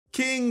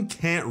King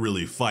can't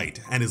really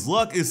fight, and his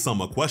luck is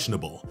somewhat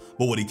questionable,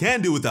 but what he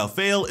can do without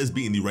fail is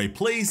be in the right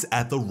place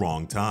at the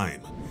wrong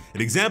time.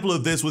 An example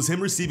of this was him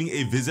receiving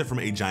a visit from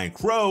a giant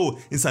crow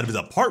inside of his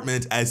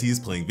apartment as he is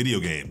playing video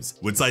games,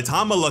 with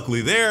Saitama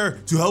luckily there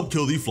to help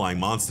kill the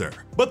flying monster.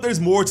 But there's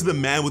more to the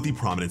man with the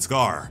prominent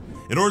scar.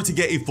 In order to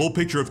get a full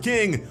picture of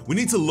King, we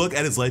need to look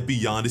at his life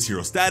beyond his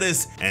hero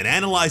status and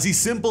analyze the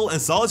simple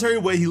and solitary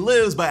way he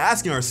lives by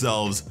asking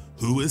ourselves,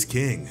 who is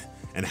King?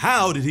 And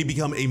how did he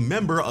become a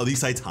member of the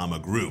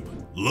Saitama group?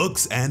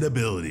 Looks and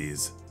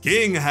abilities.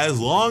 King has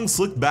long,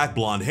 slicked back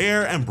blonde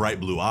hair and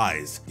bright blue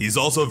eyes. He's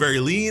also very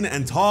lean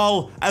and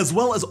tall, as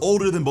well as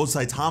older than both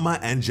Saitama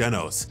and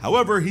Genos.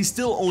 However, he's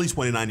still only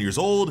 29 years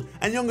old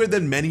and younger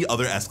than many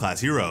other S-Class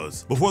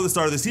heroes. Before the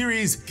start of the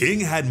series, King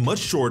had much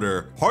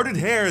shorter, parted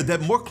hair that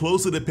more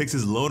closely depicts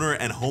his loner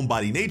and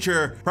homebody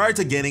nature prior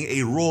to getting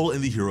a role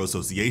in the Hero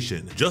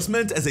Association. Just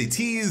meant as a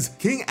tease,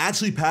 King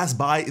actually passed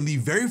by in the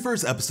very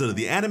first episode of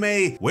the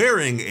anime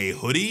wearing a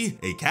hoodie,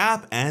 a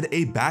cap, and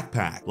a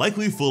backpack,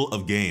 likely full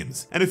of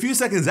games. And a few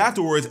seconds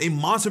afterwards, a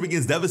monster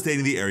begins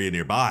devastating the area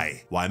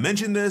nearby. Why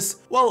mention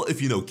this? Well,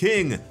 if you know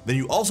King, then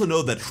you also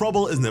know that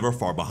trouble is never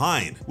far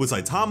behind, with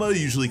Saitama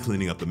usually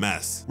cleaning up the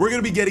mess. We're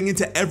gonna be getting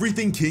into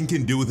everything King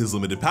can do with his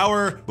limited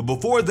power, but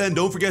before then,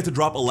 don't forget to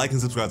drop a like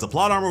and subscribe to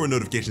Plot Armor with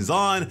notifications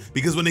on,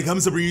 because when it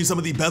comes to bringing you some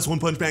of the best One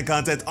Punch Man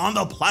content on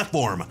the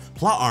platform,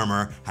 Plot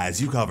Armor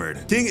has you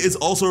covered. King is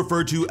also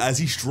referred to as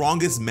the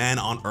strongest man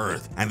on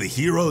Earth and the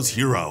hero's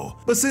hero.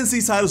 But since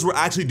these titles were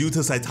actually due to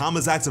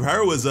Saitama's acts of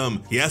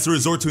heroism, he has to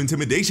resort to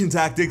intimidation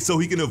tactics so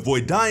he can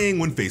avoid dying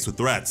when faced with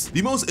threats.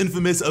 The most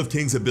infamous of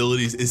King's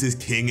abilities is his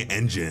King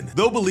Engine.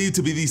 Though believed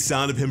to be the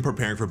sound of him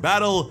preparing for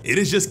battle, it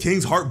is just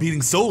King's heart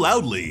beating so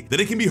loudly that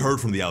it can be heard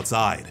from the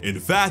outside. In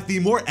fact, the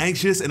more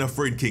anxious and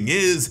afraid King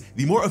is,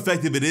 the more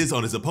effective it is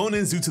on his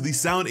opponents due to the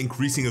sound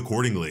increasing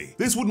accordingly.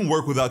 This wouldn't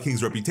work without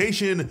King's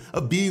reputation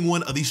of being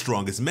one of the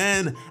strongest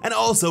men and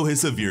also his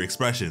severe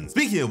expressions.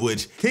 Speaking of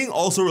which, King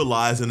also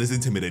relies on his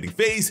intimidating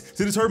face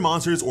to deter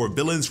monsters or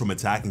villains from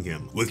attacking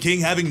him. With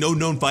King having no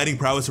known fighting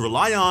prowess to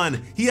rely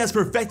on, he has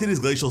perfected his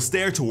glacial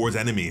stare towards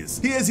enemies.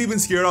 He has even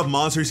scared off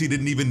monsters he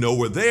didn't even know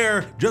were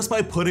there just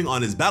by putting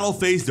on his battle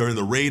face during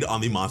the raid on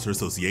the Monster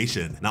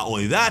Association. Not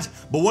only that,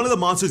 but one of the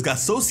monsters got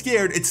so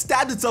scared it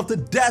stabbed itself to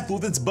death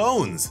with its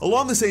bones.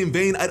 Along the same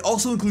vein, I'd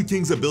also include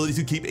King's ability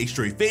to keep a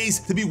straight face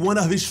to be one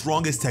of his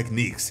strongest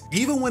techniques.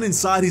 Even when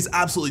inside he's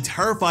absolutely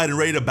terrified and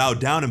ready to bow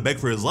down and beg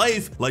for his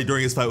life, like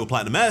during his fight with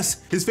Platinum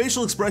S, his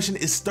facial expression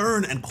is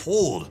stern and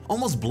cold,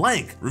 almost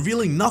blank,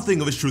 revealing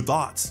nothing of his true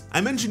thoughts.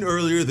 I mentioned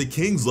earlier that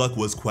King's luck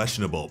was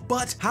questionable,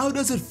 but how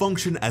does it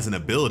function as an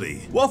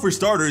ability? Well, for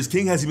starters,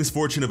 King has the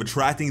misfortune of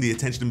attracting the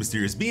attention of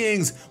mysterious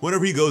beings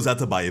whenever he goes out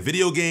to buy a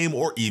video game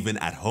or even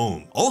at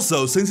home.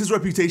 Also, since his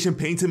reputation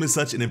paints him as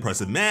such an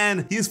impressive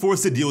man, he is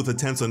forced to deal with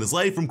attempts on his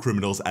life from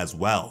criminals as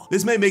well.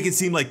 This may make it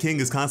seem like King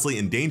is constantly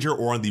in danger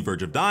or on the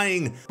verge of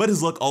dying, but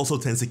his luck also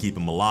tends to keep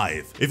him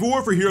alive. If it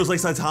weren't for heroes like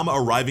Saitama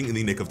arriving in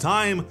the nick of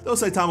time, though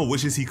Saitama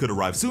wishes he could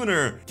arrive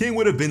sooner, King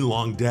would have been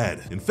long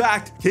dead. In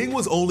fact, King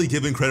was only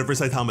given credit for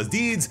Saitama's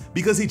deeds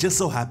because he just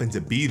so happened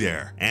to be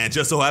there, and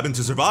just so happened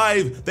to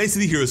survive thanks to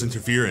the hero's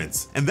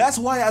interference. And that's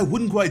why I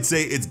wouldn't quite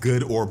say it's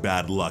good or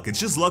bad luck, it's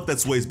just luck that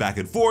sways back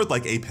and forth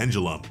like a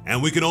pendulum,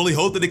 and we can only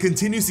hope that it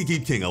continues to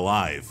keep King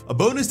alive. A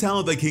bonus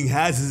talent that King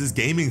has is his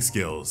gaming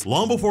skills.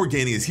 Long before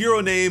gaining his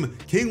hero name,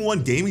 King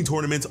won gaming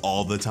tournaments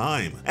all the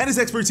time, and his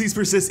expertise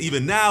persists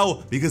even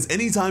now because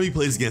anytime he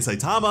plays against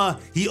Saitama,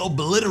 he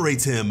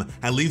obliterates him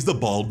and leaves the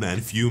bald man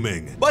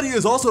fuming. But he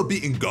has also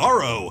beaten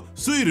Garo,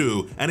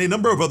 Suiru, and a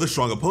number of other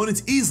strong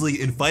opponents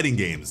easily in fighting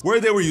games, where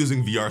they were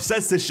using VR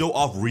sets to show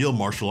off real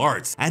martial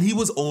arts, and he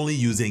was only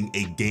using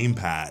a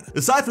gamepad.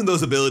 Aside from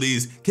those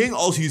abilities, King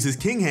also uses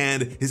King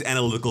Hand, his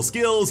analytical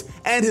skills,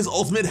 and his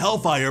ultimate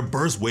Hellfire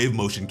burst wave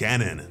motion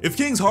cannon. If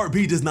King's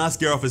heartbeat does not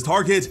scare off his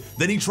target,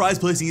 then he tries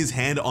placing his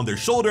hand on their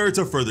shoulder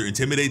to further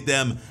intimidate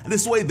them and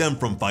dissuade them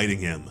from fighting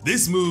him.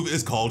 This move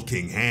is called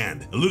King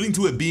Hand, alluding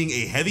to it being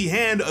a heavy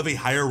hand of a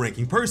higher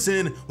ranking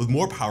person with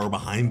more power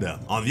behind them.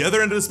 On the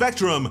other end of the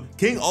spectrum,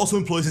 King also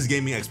employs his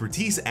gaming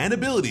expertise and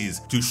abilities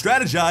to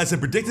strategize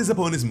and predict his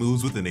opponent's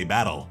moves within a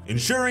battle,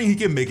 ensuring he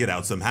can make it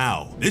out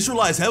somehow. This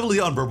relies heavily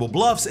on verbal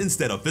bluffs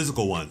instead of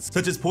physical ones,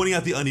 such as pointing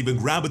out the uneven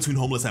ground between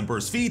Homeless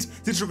Emperor's feet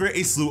to trigger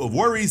a slew of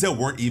worries that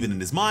weren't even in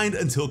his mind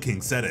until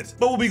King said it.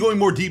 But we'll be going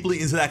more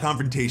deeply into that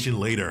confrontation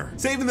later.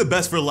 Saving the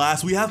best for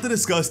last, we have to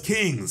discuss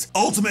King's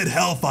ultimate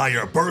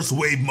Hellfire burst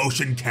wave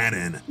motion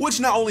cannon, which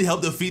not only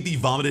helped defeat the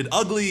vomited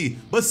Ugly,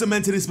 but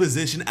cemented his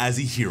position as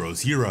the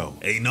hero's hero.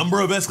 A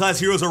number of S-Class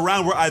heroes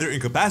around were either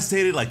incapacitated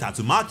anticipated like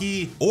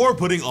Tatsumaki, or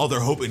putting all their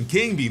hope in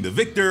King being the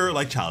victor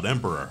like Child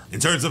Emperor. In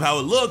terms of how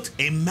it looked,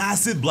 a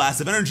massive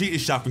blast of energy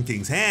is shot from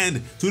King's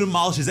hand to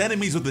demolish his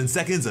enemies within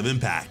seconds of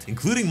impact,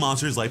 including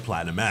monsters like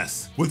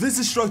SAITAMA'S. With this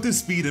destructive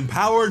speed and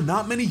power,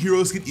 not many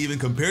heroes can even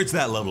compare to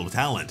that level of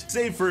talent,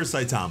 save for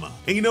Saitama.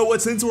 And you know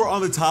what, since we're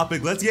on the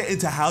topic, let's get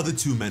into how the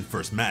two men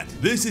first met.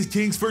 This is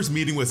King's first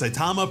meeting with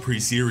Saitama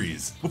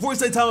pre-series. Before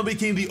Saitama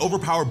became the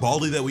overpowered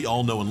Baldy that we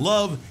all know and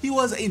love, he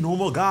was a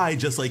normal guy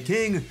just like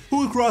King, who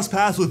would cross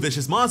paths with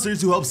vicious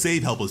monsters to help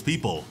save helpless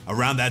people.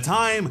 Around that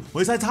time,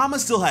 when Saitama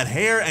still had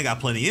hair and got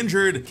plenty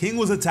injured, King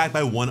was attacked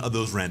by one of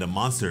those random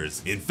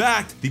monsters. In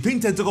fact, the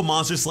pink tentacle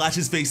monster slashed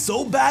his face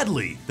so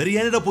badly that he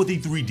ended up with the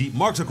 3 deep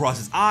marks across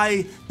his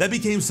eye that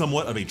became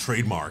somewhat of a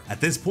trademark.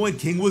 At this point,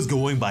 King was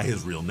going by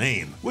his real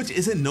name, which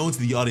isn't known to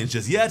the audience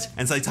just yet,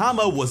 and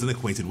Saitama wasn't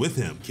acquainted with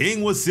him.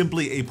 King was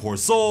simply a poor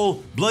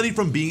soul, bloodied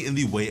from being in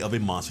the way of a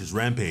monster's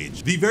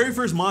rampage. The very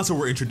first monster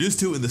we're introduced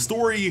to in the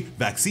story,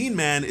 Vaccine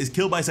Man, is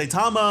killed by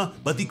Saitama,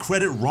 but the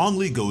credit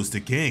wrongly goes to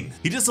King.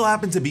 He just so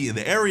happened to be in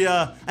the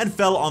area and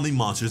fell on the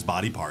monster's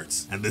body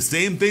parts. And the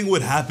same thing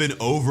would happen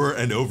over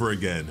and over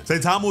again.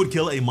 Saitama would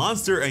kill a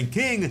monster and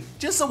King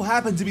just so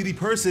happened to be the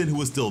person who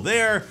was still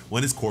there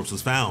when his corpse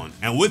was found.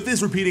 And with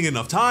this repeating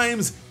enough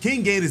times,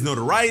 King gained his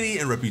notoriety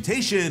and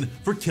reputation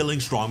for killing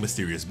strong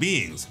mysterious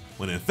beings,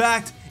 when in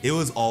fact, it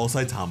was all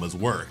Saitama's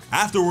work.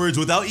 Afterwards,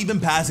 without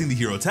even passing the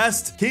hero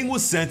test, King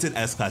was sent an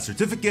S-Class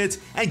certificate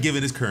and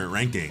given his current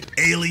ranking,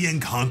 Alien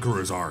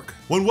Conqueror's Arc.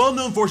 When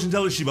well-known fortune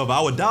teller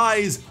Shibabawa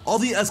dies, all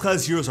the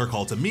S-Class heroes are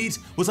called to meet,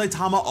 with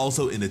Saitama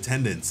also in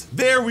attendance.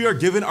 There, we are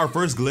given our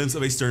first glimpse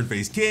of a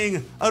stern-faced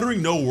King,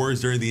 uttering no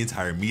words during the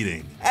entire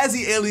meeting. As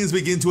the aliens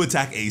begin to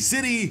attack a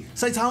city,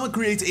 Saitama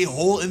creates a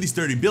hole in the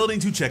sturdy building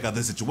to check out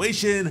the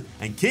situation,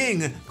 and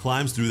King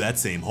climbs through that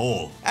same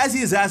hole. As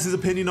he is asked his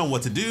opinion on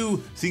what to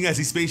do, seeing as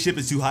the spaceship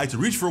is too high to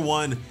reach for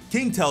one,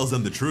 King tells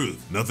them the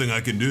truth. Nothing I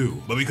can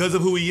do. But because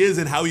of who he is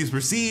and how he is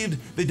perceived,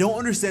 they don't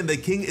understand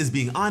that King is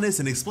being honest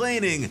and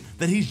explaining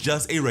that he's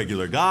just a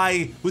regular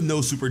guy with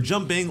no super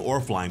jumping or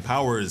flying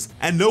powers,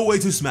 and no way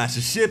to smash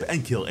the ship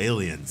and kill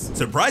aliens.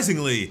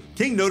 Surprisingly,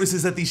 King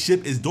notices that the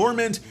ship is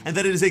dormant and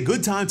that it is a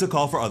good time to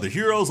call for other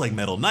heroes like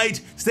Metal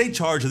Knight to take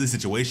charge of the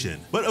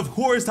situation. But of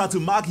course,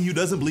 Tatsumaki, who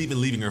doesn't believe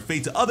in leaving her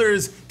fate to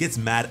others, gets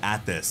mad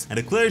at this and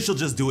declares she'll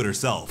just do it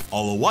herself.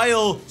 All the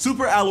while,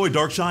 Super Alloy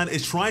Darkshine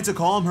is trying to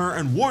calm her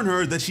and warn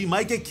her that she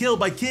might get killed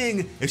by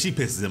King if she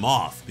pisses him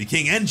off. The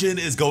King engine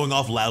is going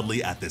off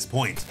loudly at this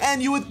point.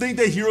 And you would think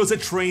that heroes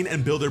that train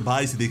and build their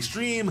bodies to the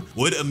extreme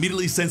would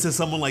immediately sense that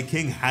someone like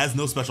King has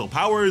no special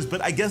powers,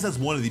 but I guess that's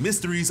one of the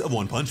mysteries of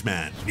One Punch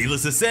Man.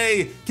 Needless to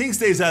say, King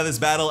stays out of this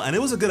battle, and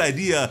it was a good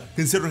idea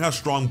considering how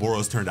strong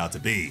Boros turned out to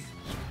be.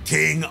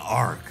 King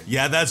Arc.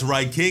 Yeah, that's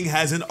right, King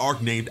has an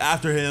arc named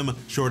after him,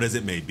 short as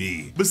it may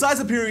be. Besides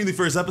appearing in the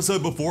first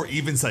episode before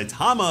even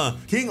Saitama,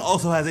 King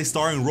also has a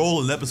starring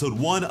role in episode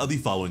 1 of the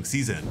following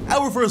season.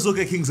 Our first look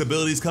at King's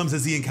abilities comes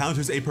as he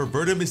encounters a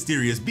perverted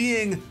mysterious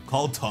being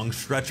called Tongue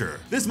Stretcher.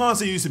 This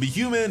monster used to be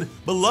human,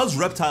 but loves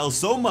reptiles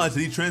so much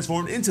that he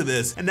transformed into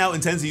this and now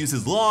intends to use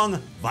his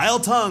long, vile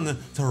tongue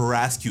to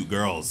harass cute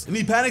girls. In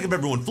the panic of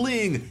everyone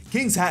fleeing,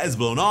 King's hat is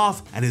blown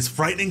off and his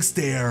frightening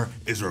stare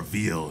is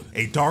revealed.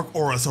 A dark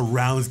aura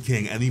surrounds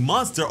King, and the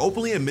monster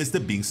openly admits to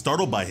being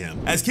startled by him.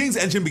 As King's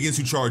engine begins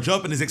to charge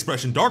up and his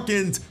expression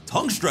darkens,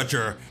 Tongue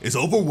Stretcher is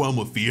overwhelmed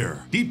with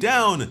fear. Deep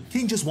down,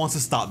 King just wants to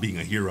stop being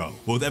a hero.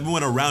 But with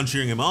everyone around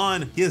cheering him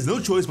on, he has no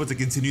choice but to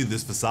continue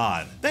this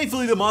facade.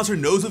 Thankfully, the monster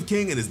knows of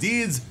King and his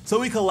deeds,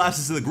 so he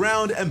collapses to the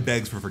ground and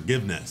begs for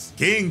forgiveness.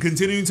 King,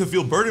 continuing to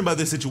feel burdened by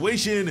this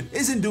situation,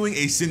 isn't doing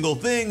a single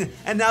thing,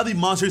 and now the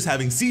monster is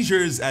having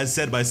seizures, as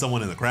said by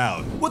someone in the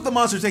crowd. With the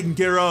monster taken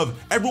care of,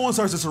 everyone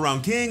starts to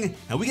surround King,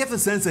 and we get the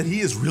sense that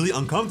he is really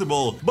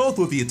uncomfortable, both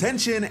with the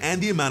attention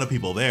and the amount of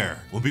people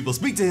there. When people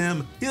speak to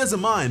him, he doesn't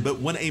mind,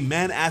 but when a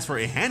man asks for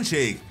a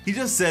handshake, he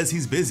just says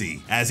he's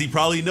busy, as he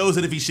probably knows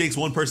that if he shakes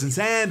one person's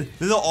hand,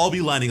 then they'll all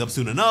be lining up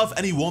soon enough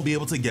and he won't be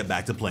able to get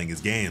back to playing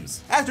his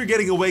games. After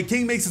getting away,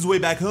 King makes his way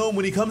back home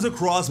when he comes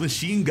across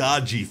Machine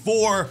God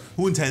G4,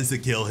 who intends to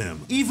kill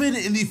him. Even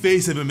in the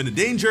face of imminent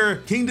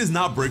danger, King does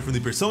not break from the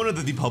persona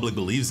that the public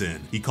believes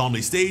in. He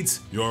calmly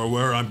states, "You're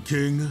aware I'm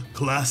King,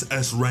 Class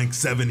S Rank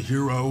 7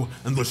 hero,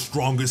 and the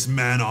strongest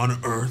man on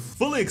Earth,"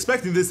 fully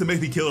expecting this to make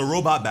the killer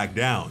robot back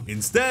down.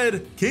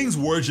 Instead, King's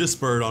words just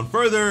spurred on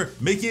further,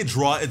 making it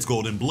draw its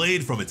golden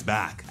blade from its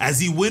back. As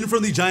the wind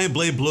from the giant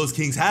blade blows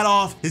King's hat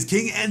off, his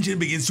King engine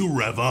begins to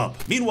rev up.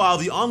 Meanwhile,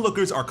 the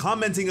onlookers are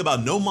commenting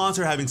about no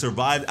monster having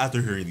survived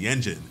after hearing the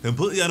engine,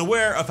 completely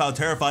unaware of how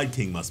terrified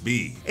King must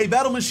be. A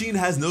battle machine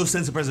has no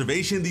sense of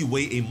preservation the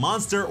way a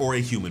monster or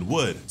a human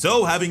would,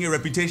 so having a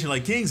reputation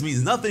like King's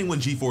means nothing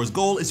when G4's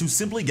goal is to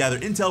simply gather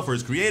intel for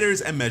his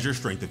creators and measure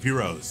strength of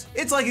heroes.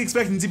 It's like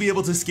expecting to be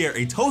able to scare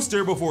a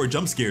toaster before it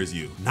jump scares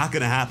you. Not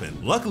gonna happen.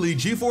 Luckily,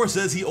 G4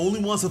 says he only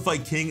wants to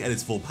fight King at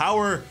its full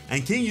power,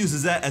 and King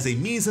uses that as a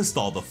means to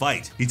stall the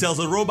fight. He tells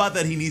the robot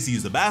that he needs to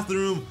use the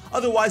bathroom,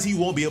 otherwise he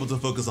won't be able to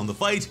focus on the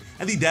fight,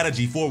 and the data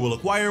G4 will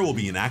acquire will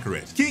be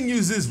inaccurate. King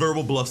uses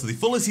verbal bluffs to the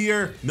fullest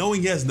here,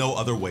 knowing he has no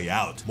other way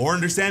out. More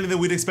understanding than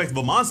we'd expect of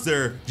a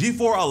monster,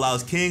 G4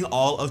 allows King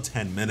all of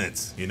 10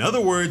 minutes. In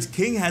other words,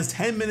 King has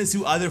 10 minutes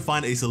to either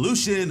find a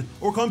solution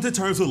or come to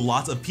terms with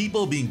lots of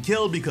people being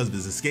killed because of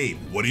his escape.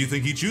 What do you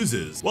think he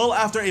chooses? Well,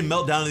 after a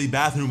meltdown in the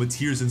bathroom with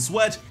tears and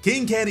sweat,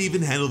 King can't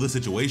even handle the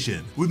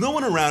situation. With no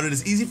one around, it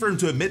is easy for him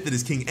to admit that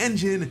his King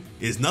engine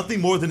is nothing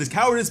more than his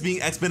cowardice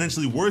being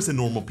exponentially worse than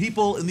normal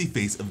people in the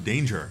face of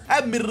danger.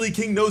 Admittedly,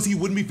 King knows he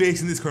wouldn't be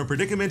facing this current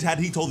predicament had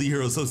he told the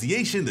Hero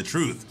Association the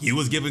truth. He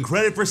was given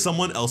credit for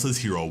someone else's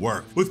hero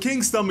work. With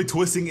King's stomach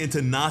twisting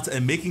into knots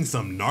and making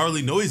some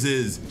gnarly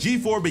noises,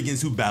 G4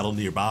 begins to battle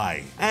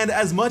nearby. And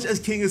as much as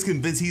King is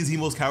convinced he is the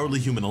most cowardly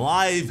human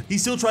alive, he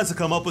still tries to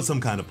come up with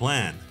some kind of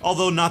plan.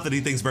 Although not that he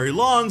thinks very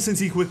long, since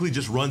he quickly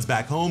just runs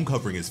back home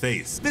covering his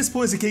face. This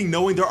points to King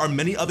knowing there are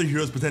many other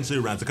heroes potentially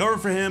around to cover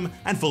for him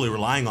and fully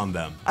relying on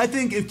them. I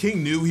think if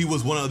King knew he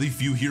was one of the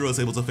few heroes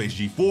able to face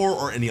G4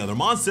 or any other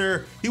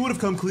monster, he would have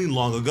come clean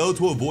long ago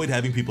to avoid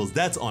having people's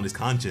deaths on his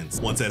conscience.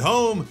 Once at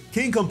home,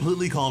 King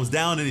completely calms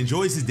down and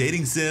enjoys his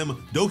dating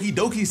sim, Doki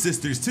Doki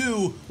Sisters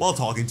 2, while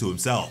talking to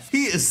himself.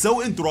 He is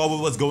so enthralled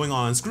with what's going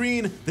on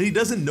screen that he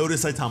doesn't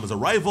notice Saitama's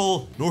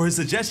arrival, nor his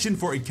suggestion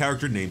for a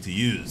character name to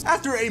use.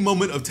 After a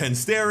moment of tense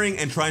staring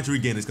and trying to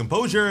regain his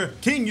composure,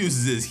 King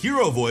uses his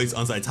hero voice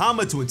on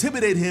Saitama to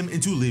intimidate him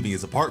into leaving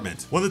his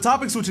apartment. When the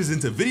topic switches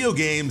into video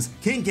games,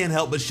 King can't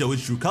help but show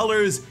his true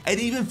colors and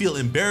even feel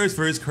embarrassed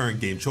for his current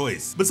game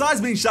choice.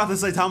 Besides being shocked at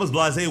Saitama's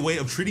blasé way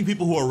of treating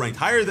people who are ranked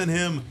higher than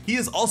him, he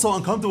is also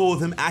uncomfortable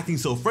with him acting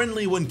so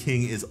friendly when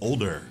King is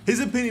older. His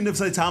opinion of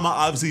Saitama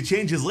obviously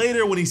changes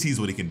later when he sees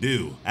what he can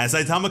do. As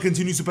Saitama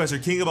continues to pressure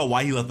King about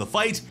why he left the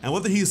fight and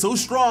whether he is so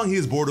strong he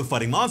is bored of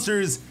fighting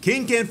monsters,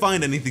 King can't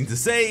find anything to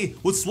say,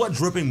 with sweat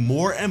dripping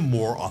more and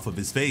more off of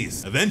his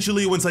face.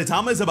 Eventually, when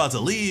Saitama is about to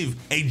leave,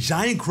 a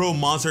giant crow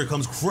monster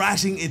comes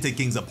crashing into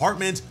King's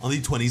apartment on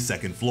the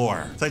 22nd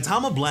floor.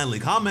 Saitama blandly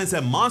comments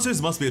that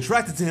monsters must be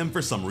attracted to him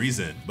for some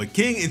reason, but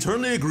King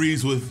internally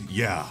agrees with,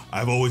 "Yeah,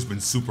 I've always been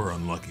super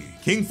unlucky."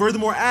 King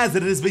furthermore adds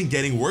that it has been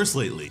getting worse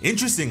lately.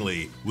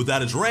 Interestingly,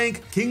 without his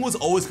rank, King was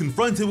always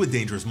confronted with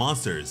dangerous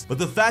monsters, but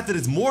the fact that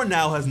it's more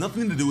now has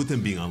nothing to do with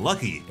him being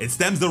unlucky. It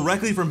stems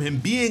directly from him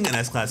being an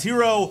S-class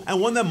hero,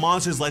 and one that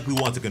monsters likely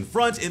want to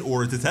confront in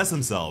order to test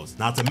themselves.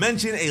 Not to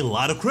mention, a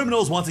lot of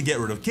criminals want to get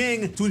rid of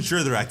King to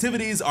ensure their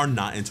activities are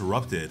not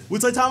interrupted.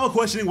 With Saitama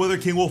questioning whether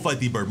King will fight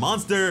the bird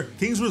monster,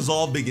 King's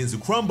resolve begins to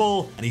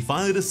crumble, and he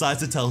finally decides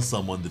to tell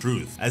someone the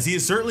truth, as he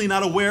is certainly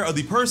not aware of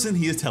the person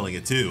he is telling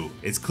it to.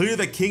 It's clear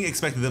that King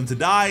expected them to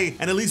die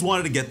and at least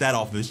wanted to get that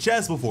off of his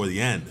chest before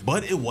the end,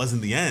 but it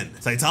wasn't the end.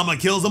 Saitama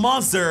kills the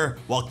monster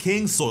while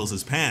King soils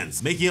his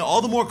pants, making it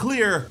all the more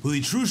clear who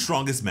the true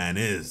strongest man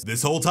is.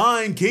 This whole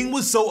time, King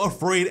was so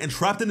afraid and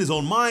trapped in his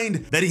own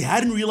mind that he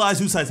hadn't realized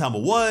who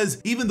Saitama was,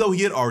 even though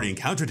he had already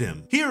encountered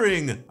him.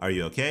 Hearing, "Are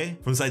you okay?"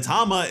 from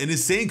Saitama in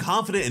his same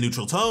confident and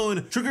neutral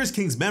tone triggers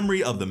King's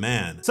memory of the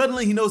man.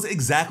 Suddenly he knows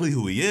exactly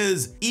who he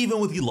is, even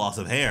with the loss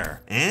of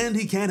hair, and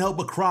he can't help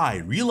but cry,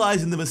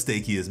 realizing the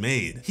mistake he has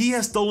made. He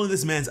has stolen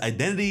this man's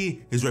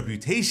identity, his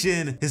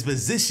reputation, his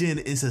position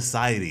in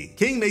society.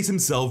 King makes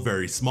himself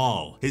very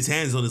small, his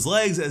hands on his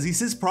legs as he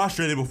sits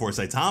prostrated before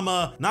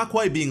Saitama, not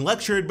quite being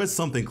lectured, but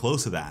something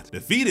close to that.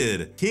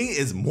 Defeated, King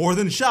is more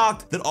than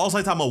shocked that all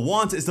Saitama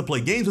wants is to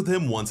play games with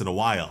him once in a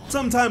while.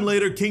 Sometime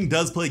later, King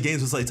does play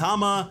games with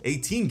Saitama, a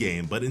team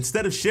game, but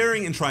instead of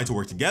sharing and trying to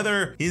work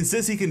together, he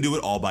insists he can do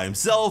it all by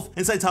himself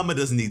and Saitama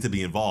doesn't need to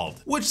be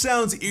involved. Which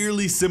sounds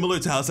eerily similar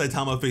to how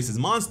Saitama faces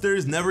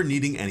monsters, never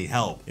needing any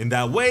help. In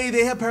that way,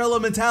 they have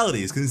parallel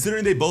mentalities,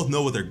 considering they both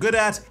know what they're good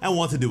at and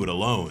want to do it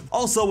alone.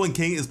 Also, when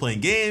King is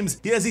playing games,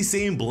 he has the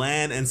same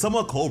bland and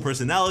somewhat cold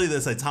personality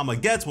that Saitama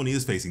gets when he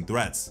is facing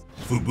threats.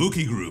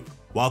 Fubuki Group.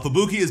 While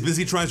Fubuki is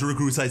busy trying to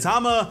recruit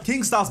Saitama,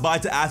 King stops by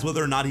to ask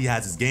whether or not he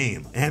has his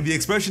game, and the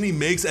expression he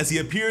makes as he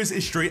appears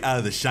is straight out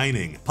of The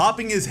Shining,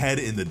 popping his head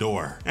in the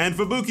door. And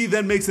Fubuki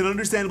then makes an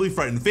understandably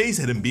frightened face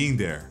at him being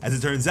there. As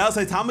it turns out,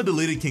 Saitama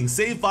deleted King's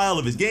save file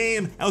of his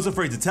game and was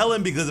afraid to tell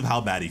him because of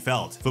how bad he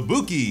felt.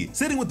 Fubuki,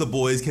 sitting with the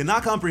boys,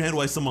 cannot comprehend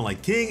why someone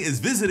like King is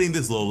visiting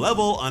this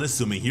low-level,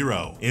 unassuming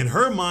hero. In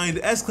her mind,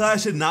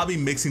 S-class should not be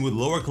mixing with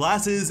lower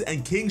classes,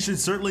 and King should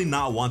certainly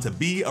not want to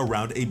be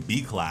around a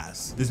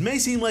B-class. This may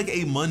seem like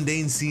a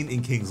mundane scene in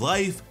King's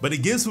life, but it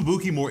gives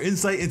Fubuki more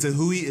insight into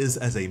who he is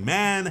as a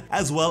man,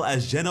 as well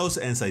as Genos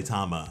and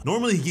Saitama.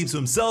 Normally he keeps to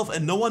himself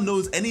and no one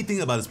knows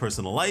anything about his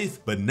personal life,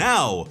 but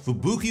now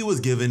Fubuki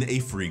was given a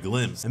free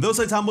glimpse. And though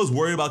Saitama was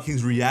worried about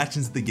King's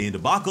reactions to the game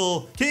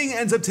debacle, King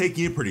ends up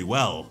taking it pretty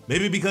well.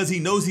 Maybe because he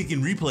knows he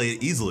can replay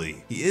it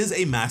easily. He is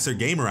a master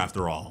gamer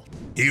after all.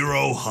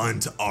 Hero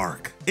Hunt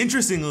Arc.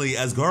 Interestingly,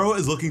 as Garo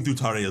is looking through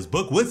Tareo's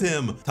book with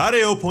him,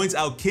 Tareo points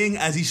out King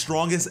as the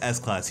strongest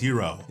S-class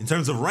hero. In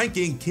terms of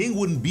ranking, King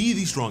wouldn't be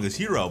the strongest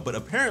hero, but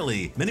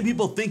apparently, many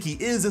people think he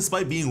is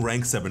despite being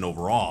ranked 7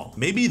 overall.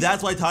 Maybe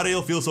that's why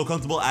Tareo feels so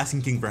comfortable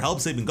asking King for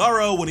help saving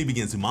Garo when he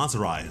begins to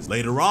monsterize.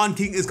 Later on,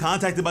 King is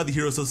contacted by the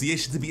Hero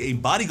Association to be a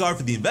bodyguard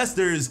for the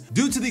investors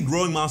due to the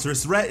growing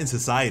monstrous threat in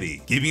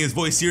society. Keeping his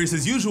voice serious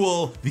as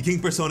usual, the King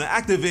persona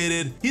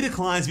activated, he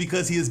declines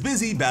because he is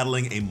busy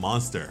battling a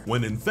monster.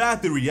 When in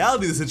fact, the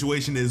reality of the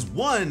situation is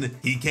 1,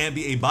 he can't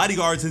be a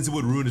bodyguard since it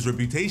would ruin his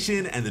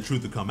reputation and the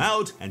truth would come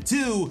out, and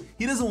 2,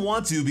 he doesn't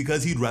want to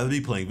because he'd rather be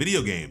playing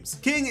video games.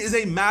 King is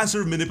a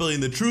master of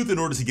manipulating the truth in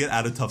order to get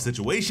out of tough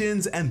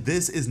situations, and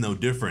this is no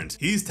different.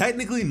 He's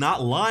technically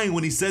not lying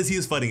when he says he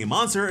is fighting a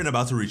monster and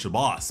about to reach the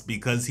boss,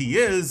 because he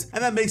is,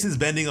 and that makes his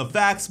bending of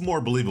facts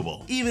more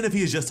believable, even if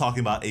he is just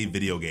talking about a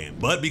video game.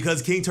 But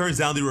because King turns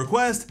down the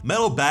request,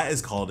 Metal Bat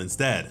is called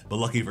instead. But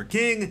lucky for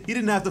King, he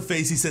didn't have to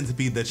face the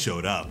centipede that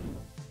showed up.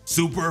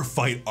 Super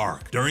Fight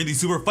Arc. During the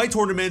Super Fight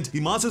Tournament,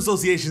 the Monster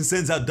Association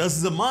sends out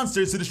dozens of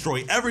monsters to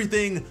destroy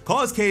everything,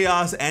 cause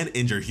chaos, and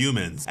injure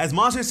humans. As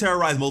monsters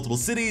terrorize multiple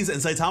cities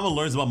and Saitama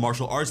learns about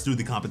martial arts through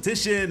the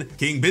competition,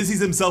 King busies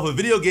himself with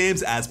video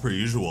games as per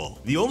usual.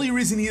 The only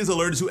reason he is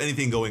alerted to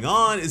anything going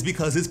on is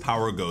because his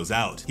power goes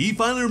out. He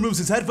finally removes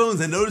his headphones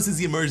and notices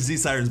the emergency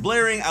sirens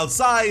blaring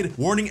outside,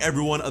 warning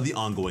everyone of the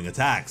ongoing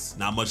attacks.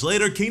 Not much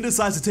later, King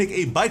decides to take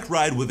a bike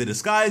ride with a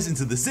disguise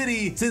into the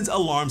city since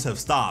alarms have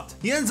stopped.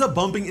 He ends up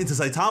bumping into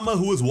Saitama,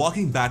 who was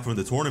walking back from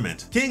the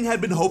tournament. King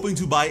had been hoping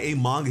to buy a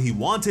manga he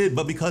wanted,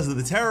 but because of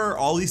the terror,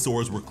 all these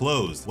stores were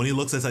closed. When he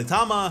looks at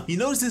Saitama, he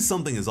notices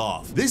something is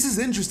off. This is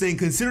interesting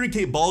considering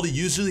Kate Baldy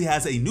usually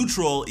has a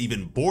neutral,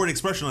 even bored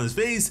expression on his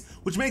face,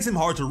 which makes him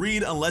hard to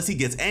read unless he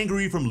gets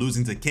angry from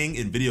losing to King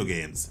in video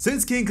games.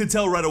 Since King could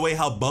tell right away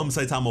how bummed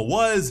Saitama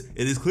was,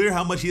 it is clear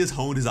how much he has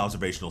honed his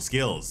observational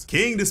skills.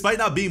 King, despite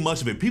not being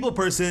much of a people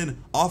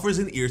person, offers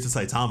an ear to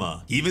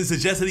Saitama. He even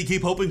suggests that he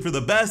keep hoping for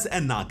the best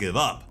and not give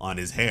up on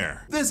his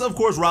hair. This of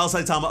course riles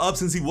Saitama up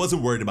since he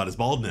wasn't worried about his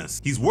baldness.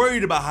 He's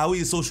worried about how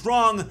he is so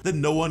strong that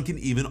no one can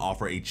even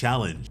offer a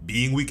challenge.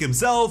 Being weak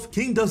himself,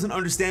 King doesn't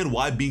understand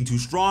why being too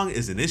strong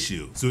is an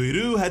issue.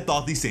 Suiru had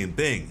thought the same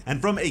thing,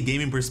 and from a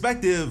gaming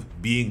perspective,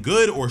 being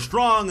good or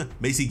strong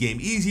makes the game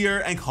easier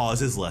and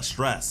causes less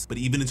stress. But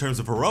even in terms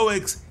of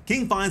heroics,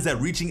 King finds that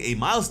reaching a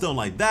milestone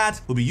like that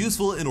will be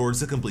useful in order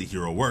to complete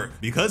hero work.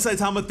 Because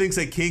Saitama thinks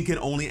that King can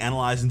only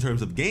analyze in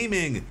terms of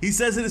gaming, he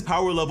says that his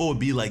power level would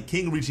be like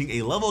King reaching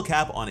a level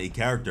cap on a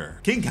character.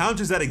 King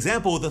counters that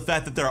example with the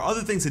fact that there are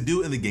other things to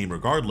do in the game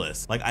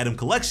regardless, like item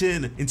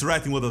collection,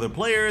 interacting with other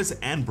players,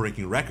 and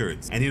breaking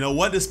records. And you know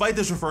what, despite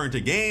this referring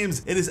to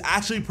games, it is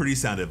actually pretty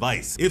sound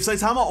advice. If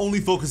Saitama only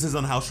focuses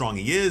on how strong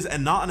he is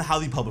and not on how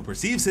the public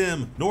perceives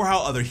him, nor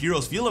how other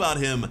heroes feel about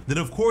him, then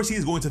of course he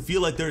is going to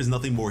feel like there is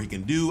nothing more he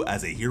can do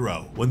as a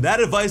hero. When that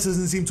advice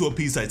doesn't seem to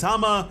appease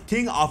Saitama,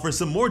 King offers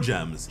some more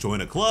gems: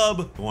 join a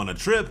club, go on a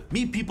trip,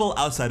 meet people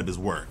outside of his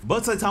work.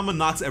 But Saitama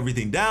knocks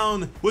everything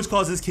down, which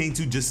causes King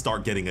to just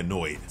start getting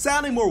annoyed.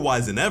 Sounding more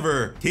wise than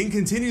ever, King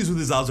continues with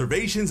his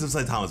observations of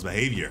Saitama's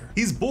behavior.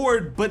 He's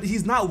bored, but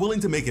he's not willing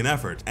to make an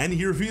effort, and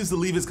he refuses to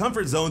leave his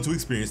comfort zone to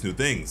experience new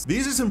things.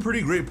 These are some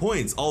pretty great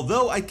points,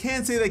 although I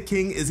can't say that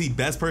King is the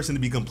best person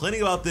to be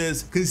complaining about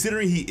this,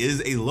 considering he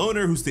is a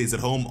loner who stays at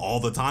home all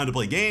the time to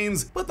play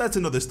games, but that's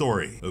another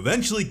story.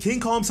 Eventually, King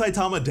calms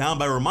Saitama down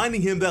by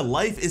reminding him that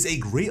life is a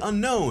great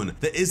unknown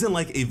that isn't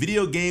like a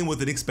video game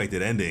with an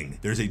expected ending.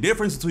 There's a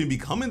difference between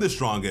becoming the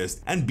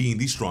strongest and being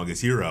the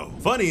strongest hero.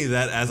 Funny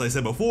that, as I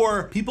said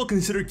before, people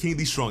consider King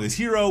the strongest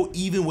hero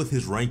even with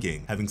his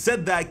ranking. Having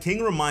said that,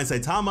 King reminds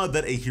Saitama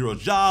that a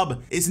hero's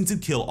job isn't to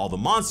kill all the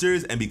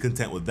monsters and be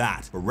content with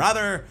that, but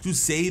rather to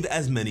save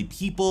as many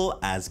people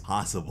as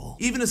possible.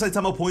 Even if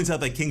Saitama points out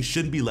that King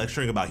shouldn't be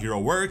lecturing about hero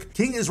work,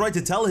 King is right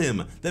to tell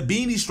him that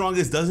being the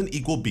strongest doesn't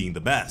equal being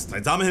the best.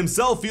 Saitama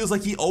himself feels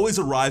like he always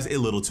arrives a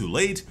little too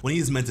late when he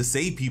is meant to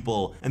save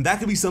people, and that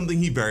could be something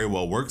he very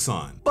well works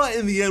on. But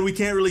in the end, we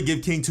can't really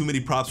give King too many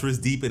props for his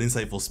deep and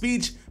insightful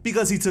speech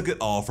because he took it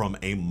all from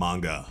a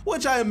manga,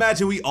 which I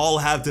imagine we all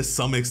have to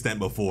some extent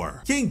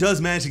before. King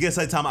does manage to get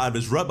Saitama out of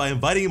his rut by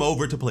inviting him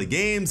over to play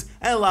games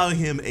and allowing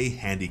him a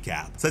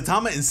handicap.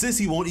 Saitama insists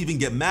he won't even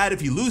get mad if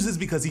he loses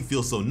because he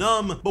feels so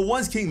numb, but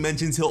once King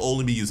mentions he'll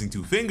only be using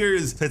 2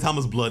 fingers,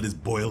 Saitama's blood is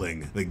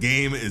boiling. The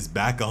game is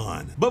back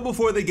on. But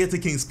before they get to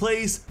King's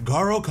place,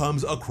 Garo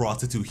comes across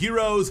the 2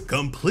 heroes,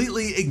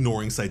 completely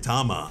ignoring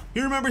Saitama.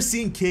 He remembers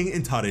seeing King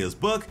in Tareo's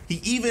book.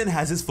 He even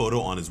has his photo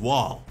on his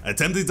wall.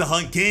 Attempting to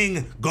hunt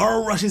King,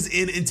 Garo rushes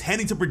in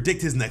intending to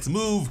predict his next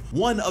move,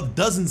 one of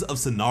dozens of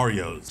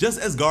scenarios. Just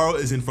as Garo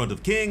is in front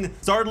of King,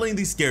 startling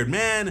the scared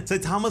man,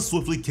 Saitama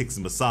swiftly kicks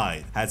him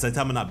aside. Had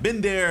Saitama not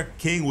been there,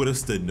 King would have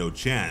stood no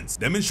chance,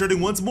 demonstrating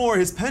once more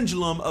his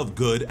pendulum of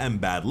good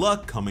and bad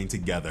luck coming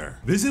together.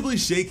 Visibly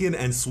shaken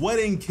and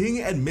sweating,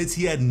 King admits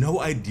he had no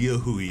idea idea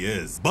who he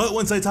is. But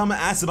when Saitama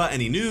asks about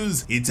any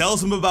news, he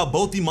tells him about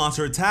both the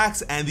monster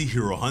attacks and the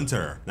hero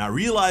hunter, not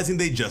realizing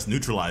they just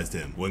neutralized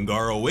him. When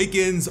Garo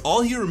awakens,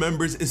 all he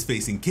remembers is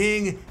facing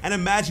King and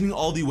imagining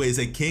all the ways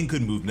that King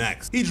could move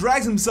next. He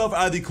drags himself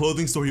out of the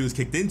clothing store he was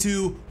kicked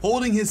into,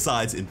 holding his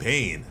sides in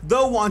pain.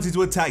 Though wanting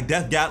to attack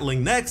Death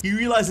Gatling next, he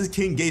realizes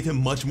King gave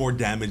him much more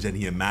damage than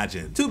he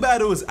imagined. Too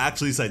bad it was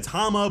actually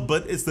Saitama,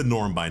 but it's the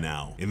norm by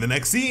now. In the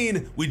next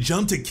scene, we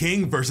jump to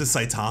King versus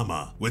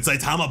Saitama, with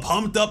Saitama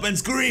pumped up and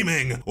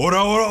screaming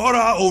 "Ora ora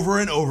ora" over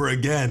and over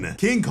again.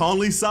 King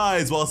calmly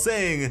sighs while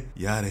saying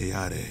 "Yare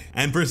yare"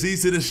 and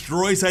proceeds to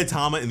destroy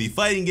Saitama in the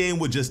fighting game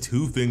with just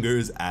 2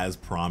 fingers as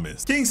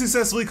promised. King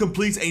successfully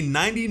completes a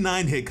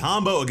 99 hit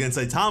combo against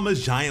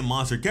Saitama's giant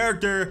monster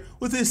character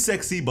with his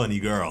sexy bunny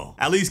girl.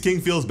 At least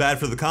King feels bad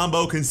for the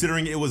combo,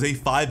 considering it was a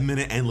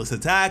 5-minute endless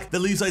attack that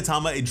leaves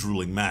Saitama a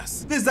drooling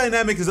mess. This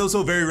dynamic is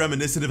also very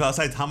reminiscent of how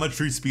Saitama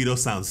treats Speedo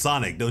Sound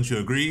Sonic, don't you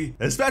agree?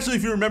 Especially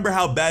if you remember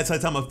how bad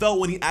Saitama felt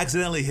when he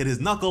accidentally hit his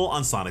knuckle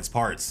on Sonic's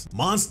parts.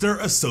 Monster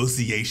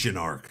Association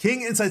Arc.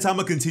 King and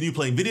Saitama continue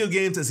playing video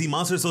games as the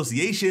Monster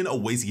Association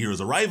awaits the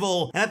hero's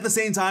arrival, and at the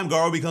same time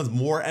Garo becomes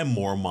more and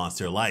more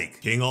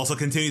monster-like. King also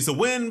continues to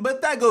win,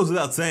 but that goes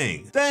without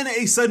saying. Then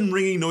a sudden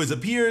ringing noise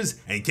appears,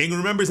 and King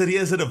remembers that he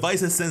has a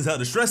device that sends out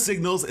distress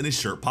signals in his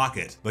shirt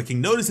pocket. But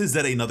King notices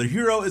that another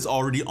hero is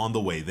already on the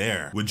way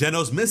there. With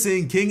Genos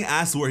missing, King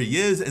asks where he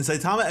is, and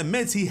Saitama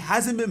admits he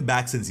hasn't been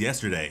back since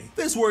yesterday.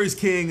 This worries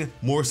King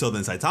more so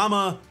than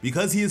Saitama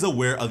because he is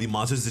aware of the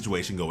monster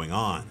situation going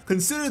on.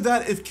 Consider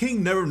that if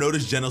King never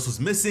noticed Genos was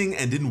missing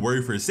and didn't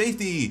worry for his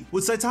safety,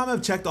 would Saitama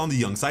have checked on the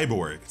young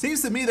cyborg?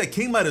 Seems to me that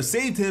King might have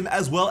saved him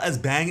as well as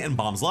Bang and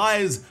Bomb's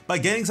lives by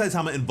getting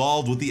Saitama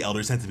involved with the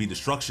Elder Centipede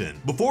destruction.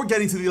 Before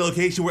getting to the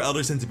location where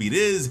Elder Centipede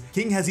is,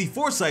 King has the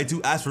foresight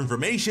to ask for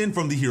information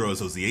from the Hero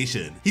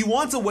Association. He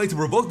wants a way to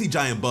provoke the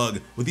giant bug,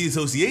 with the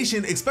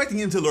association expecting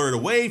him to lure it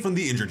away from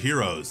the injured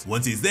heroes.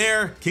 Once he's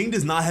there, King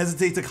does not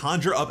hesitate to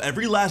conjure up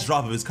every last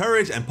drop of his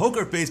courage and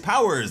poker face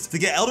powers to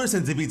get Elder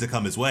Centipede to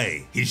come his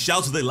way. He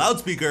shouts with a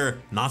loudspeaker,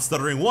 not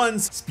stuttering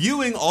once,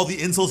 spewing all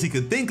the insults he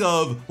could think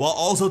of, while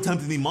also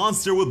tempting the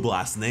monster with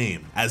Blast's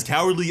name. As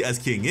cowardly as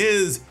King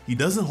is, he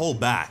doesn't hold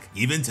back,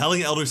 even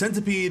telling Elder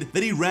Centipede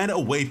that he ran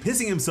away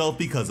pissing himself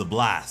because of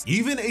Blast.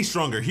 Even a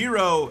stronger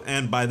hero,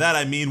 and by that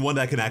I mean one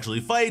that can actually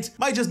fight,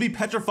 might just be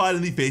petrified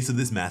in the face of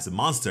this massive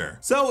monster.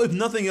 So if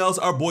nothing else,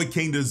 our boy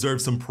King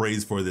deserves some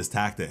praise for this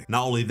tactic.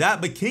 Not only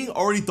that, but King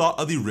already thought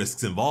of the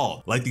risks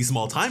involved, like the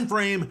small time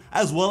frame,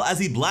 as well as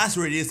the blast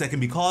radius that can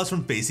be caused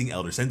from facing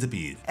Elder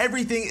Centipede.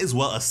 Everything is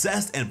well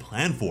assessed and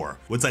planned for,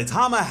 with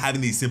Saitama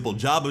having the simple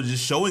job of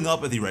just showing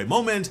up at the right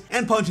moment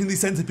and punching the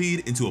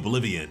centipede into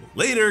oblivion.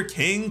 Later,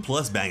 King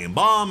plus Bang and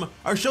Bomb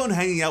are shown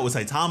hanging out with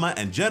Saitama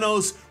and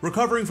Genos,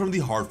 recovering from the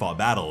hard-fought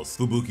battles.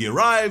 Fubuki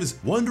arrives,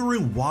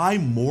 wondering why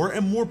more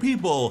and more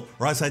people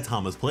are at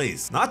Saitama's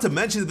place. Not to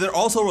mention that they're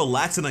also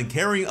relaxed and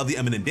uncaring of the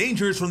imminent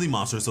dangers from the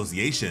Monster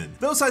Association.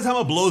 Though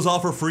Saitama blows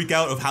off her freak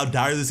out of how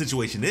dire the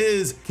situation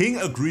is, King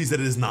agrees that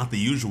it is not the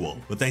usual.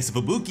 But thanks to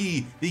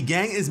Fubuki, the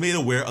gang is made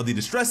aware of the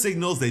distress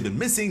signals they've been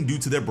missing due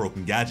to their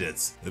broken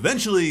gadgets.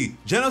 Eventually,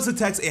 Genos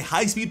detects a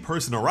high-speed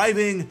person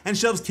arriving and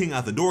shoves King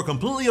out the door,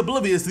 completely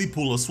oblivious to the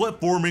pool of sweat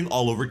forming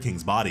all over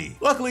King's body.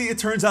 Luckily, it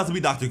turns out to be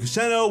Dr.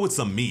 Kusheno with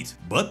some meat.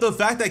 But the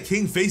fact that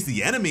King faced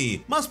the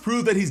enemy must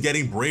prove that he's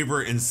getting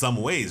braver in some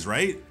ways,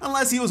 right?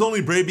 Unless he was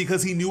only brave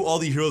because he knew all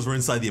the heroes were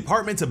inside the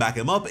apartment to back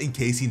him up in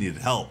case he needed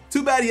help.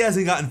 Too bad he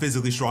hasn't gotten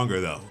physically stronger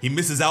though. He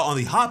misses out on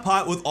the hot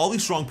pot with all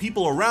these strong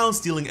people around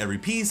stealing every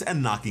piece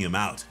and knocking him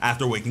out.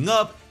 After waking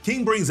up,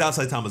 King brings out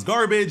Saitama's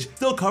garbage,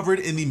 still covered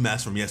in the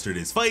mess from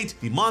yesterday's fight,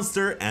 the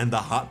monster, and the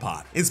hot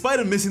pot. In spite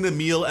of missing the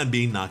meal and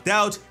being knocked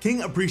out,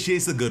 King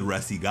appreciates the good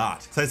rest he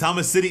got.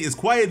 Saitama's city is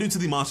quiet due to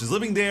the monsters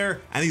living there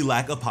and the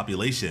lack of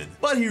population,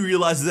 but he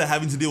realizes that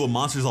having to deal with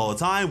monsters all the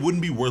time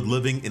wouldn't be worth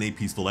living in a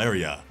peaceful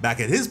area. Back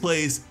at his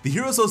place, the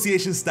Hero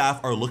Association staff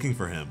are looking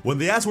for him. When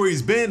they ask where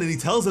he's been and he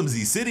tells them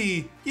Z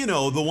City, you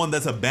know, the one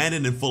that's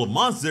abandoned and full of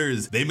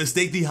monsters, they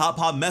mistake the hot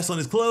pot mess on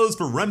his clothes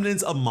for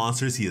remnants of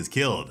monsters he has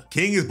killed.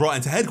 King is brought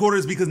into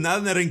headquarters because now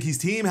that Narenki's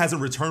team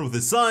hasn't returned with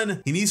his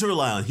son, he needs to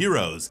rely on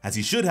heroes, as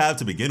he should have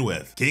to begin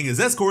with. King is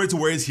escorted to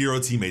where his hero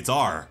teammates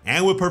are,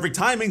 and with perfect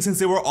timing since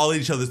they were all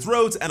at each other's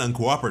throats and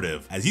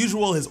uncooperative. As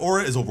usual, his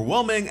aura is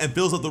overwhelming and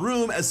fills up the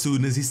room as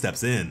soon as he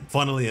steps in.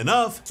 Funnily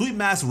enough, Sweet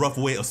Mask's rough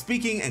way of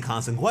speaking and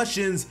constant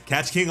questions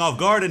catch King off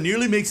guard and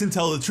nearly makes him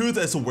tell the truth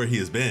as to where he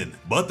has been.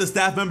 But the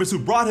staff members who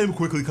brought him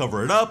quickly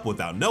cover it up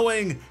without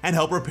knowing and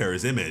help repair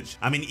his image.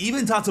 I mean,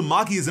 even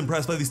Tatsumaki is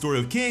impressed by the story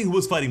of King, who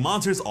was fighting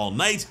monsters all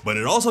night, but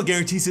it also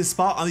guarantees his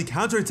spot on the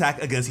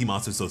counterattack against the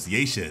Monster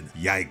Association.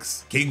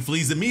 Yikes. King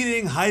flees the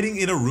meeting, hiding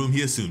in a room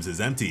he assumes is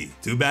empty.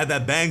 Too bad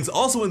that Bang's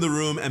also in the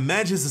room and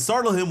manages to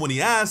startle him when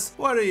he asks,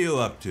 "What are you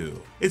up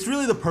to?" It's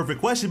really the perfect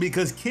question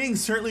because King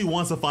certainly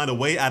wants to find a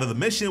way out of the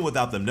mission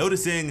without them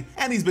noticing,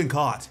 and he's been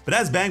caught. But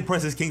as Bang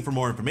presses King for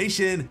more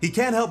information, he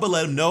can't help but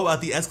let him know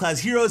about the S-Class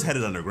heroes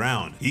headed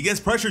underground. He gets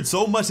pressured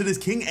so much that his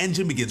King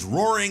engine begins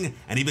roaring,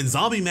 and even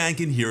Zombie Man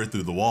can hear it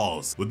through the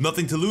walls. With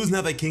nothing to lose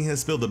now that King has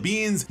spilled the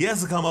beans, he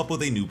has to come up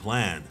with a new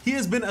plan. He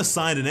has been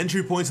assigned an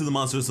entry point to the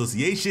Monster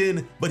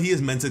Association, but he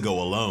is meant to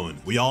go alone.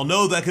 We all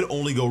know that could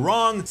only go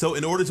wrong, so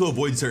in order to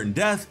avoid certain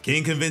death,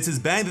 King convinces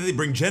Bang that they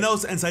bring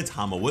Genos and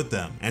Saitama with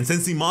them. And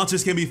since the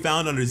monsters can be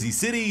found under Z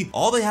City,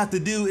 all they have to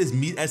do is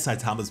meet at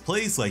Saitama's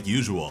place like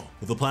usual.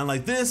 With a plan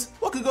like this,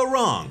 what could go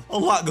wrong? A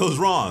lot goes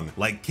wrong,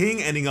 like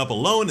King ending up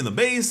alone in the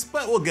base,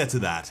 but we'll get to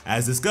that.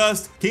 As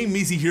discussed, King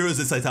meets the heroes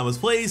at Saitama's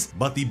place,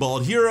 but the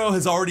bald hero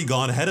has already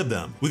gone ahead of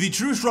them. With the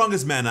true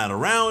strongest man not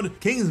around,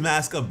 King's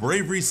mask of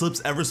bravery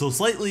slips ever so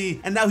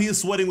slightly, and now he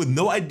is sweating with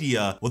no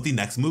idea what the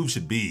next move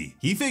should be.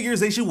 He figures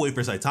they should wait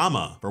for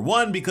Saitama. For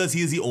one, because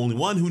he is the only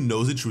one who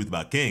knows the truth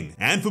about King.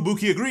 And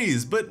Fubuki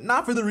agrees, but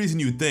not for the reason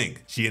you'd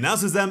think. She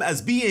announces them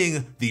as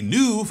being the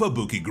new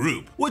Fubuki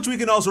group, which we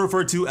can also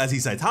refer to as the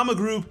Saitama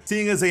group,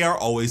 seeing as they are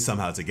always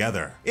somehow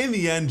together. In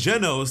the end,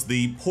 Genos,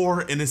 the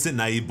poor, innocent,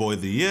 naive boy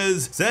that he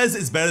is, says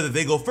it's better that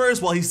they go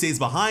first while he stays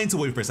behind to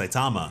wait for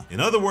Saitama. In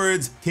other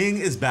words, King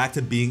is back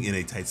to being in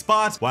a tight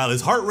spot, while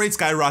his heart rate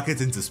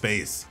skyrockets into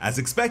space. As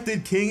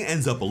expected, King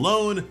ends up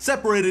alone,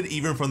 separated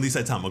even from the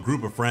Saitama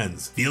group of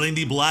friends. Feeling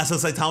the blast of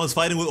Saitama's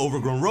fighting with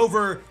overgrown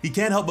Rover, he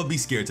can't help but be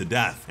scared to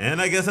death.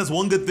 And I guess that's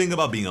one good thing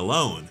about being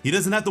alone. He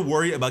doesn't have to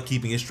worry about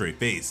keeping a straight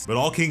face. But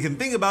all King can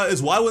think about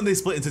is why when they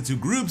split into two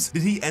groups,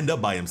 did he end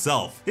up by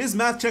himself? His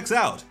math checks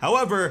out.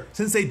 However,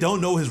 since they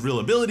don't know his real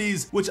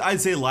abilities, which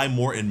I'd say lie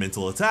more in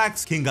mental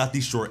attacks, King got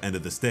the short end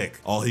of the stick.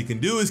 All he can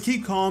do is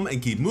keep calm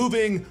and keep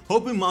moving,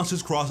 hoping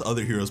monsters cross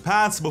other heroes'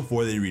 paths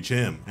before they reach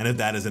him. And if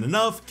that isn't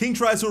enough, King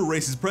tries to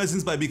erase his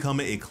presence by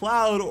becoming a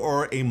cloud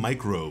or a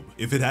microbe.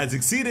 If it had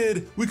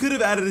succeeded, we could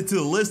have added it to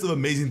the list of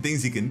amazing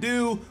things he can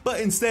do, but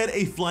instead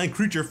a flying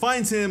creature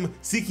finds him,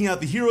 seeking out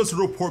the heroes to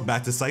report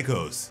back to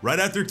Psychos. Right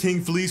after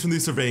King flees from the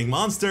surveying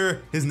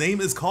monster, his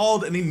name is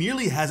called and he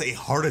nearly has a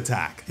heart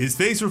attack. His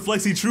face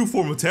reflects the true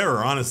form of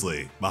terror,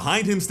 honestly.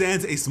 Behind him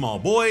stands a small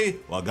boy,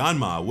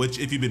 Waganma, which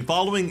if you've been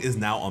following is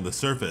now on the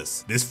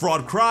surface. This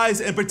fraud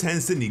cries and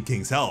pretends to need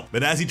King's help,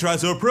 but as he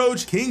tries to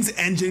approach, King's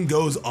engine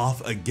goes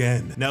off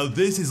again. Now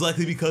this is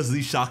likely because of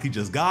the shock he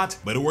just got,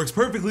 but it works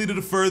perfectly to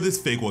defer this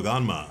fake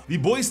Waganma. The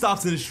boy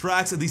stops in his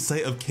tracks at the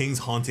sight of King's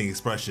haunting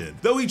expression.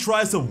 Though he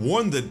tries to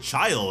warn the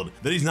child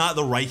that he's not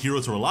the right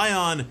hero to rely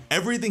on,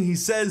 everything he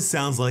says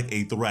sounds like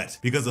a threat,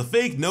 because the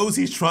fake knows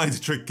he's trying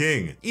to trick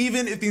King.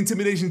 Even if the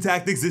intimidation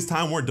tactics this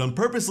time weren't done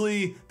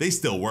purposely, they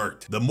still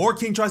worked. The more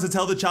King tries to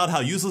tell the child how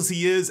useless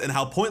he is and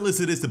how pointless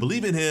it is to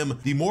believe in him,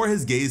 the more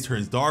his gaze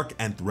turns dark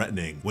and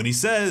threatening. When he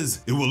says,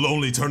 "It will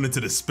only turn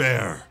into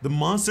despair," the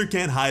monster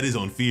can't hide his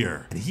own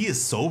fear, and he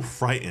is so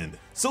frightened,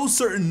 so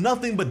certain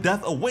nothing but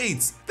death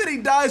awaits, that he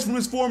dies from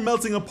his form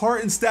melting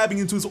apart and stabbing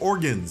into his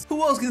organs.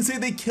 Who else can say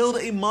they killed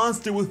a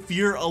monster with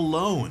fear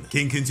alone?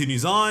 King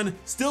continues on,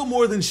 still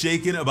more than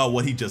shaken about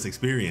what he just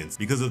experienced.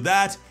 Because of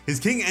that, his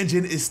King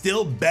engine is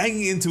still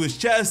banging into his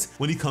chest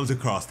when he comes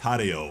across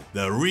Tadeo,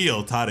 the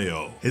real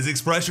Tadeo. His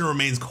expression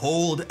remains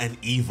cold and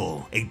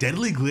evil, a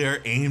deadly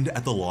glare aimed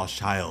at the lost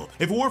child.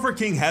 If it weren't for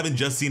King having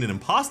just seen an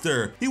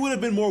imposter, he would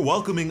have been more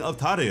welcoming of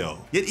Tadeo.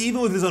 Yet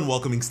even with his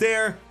unwelcoming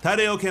stare,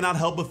 Tadeo cannot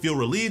help but feel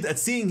relieved at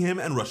seeing him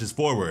and rushes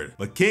forward.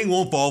 But King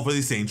won't fall for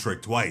the same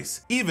trick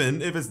twice,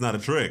 even if it's not a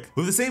trick.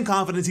 With the same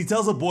confidence, he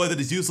tells the boy that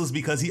he's useless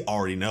because he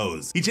already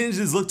knows. He changes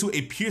his look to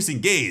a piercing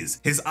gaze,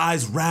 his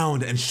eyes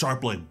round and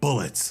sharp like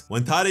bullets.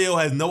 When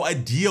Tadeo has no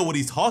idea what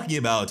he's talking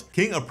about,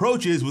 King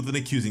approaches with an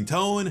accusing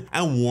tone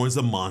and warns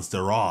the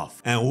monster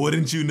off. And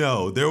wouldn't you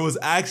know, there was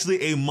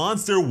actually a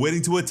monster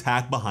waiting to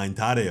attack behind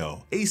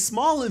Tadeo. A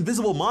small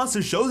invisible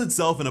monster shows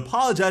itself and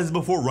apologizes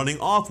before running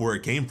off where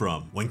it came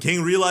from. When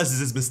King realizes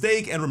his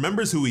mistake and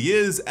remembers who he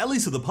is, at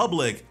least to the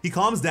public, he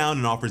calms down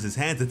and offers his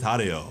hand to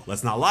Tadeo.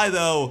 Let's not lie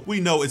though, we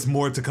know it's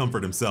more to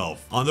comfort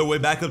himself. On their way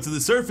back up to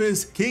the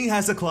surface, King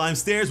has to climb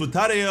stairs with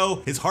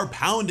Tadeo, his heart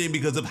pounding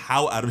because of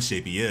how out of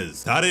shape he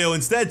is. Tadeo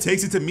instead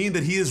takes it to mean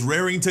that he is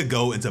raring to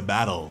go into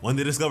battle. When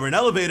they discover an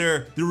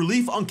elevator, the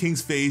relief on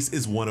King's face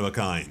is one of a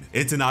kind.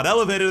 It's an odd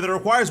elevator that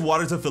requires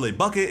water to fill a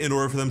bucket in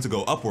order for them to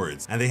go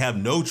upwards, and they have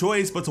no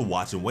choice but to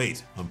watch and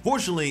wait.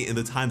 Unfortunately, in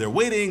the time they're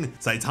waiting,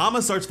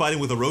 Saitama starts fighting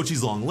with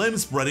Orochi's long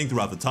limbs spreading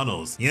throughout the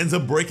tunnels. He ends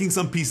up breaking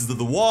some pieces of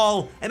the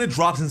wall, and it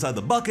drops inside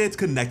the bucket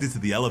connected to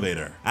the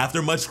elevator.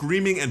 After much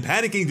screaming and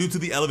panicking due to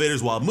the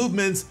elevator's wild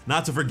movements,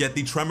 not to forget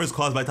the tremors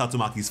caused by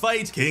Tatsumaki's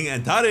fight, King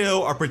and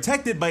Tadeo are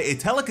protected by a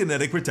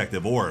telekinetic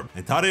protective orb,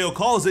 and Tadeo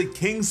calls it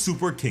King's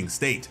Super King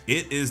State.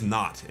 It is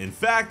not. In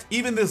fact,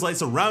 even this light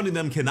surrounding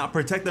them cannot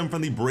protect them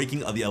from the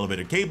breaking of the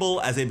elevator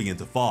cable as they begin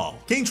to fall.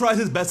 King tries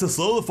his best to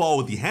slow the fall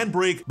with the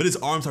handbrake, but his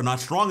arms are not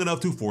strong enough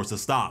to force a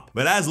stop.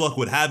 But as luck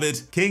would have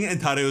it, King and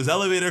Tadeo's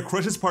elevator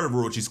crushes part of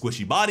Orochi's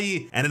squishy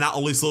body, and it not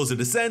only slows the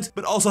descent, it,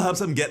 but also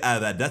helps him get out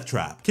of that death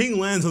trap. King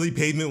lands on the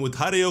pavement with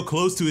Tadeo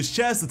close to his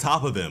chest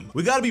atop of him.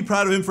 We gotta be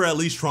proud of him for at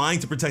least trying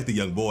to protect the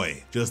young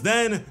boy. Just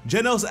then,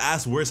 Genos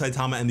asks where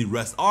Saitama and the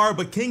rest are,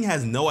 but King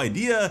has no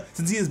idea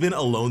since he has been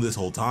alone this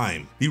whole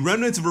time. The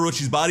remnants of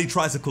Orochi's body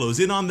tries to close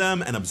in on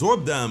them and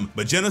absorb them,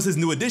 but Genos'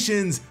 new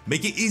additions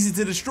make it easy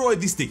to destroy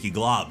these sticky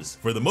globs.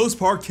 For the most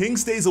part, King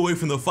stays away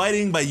from the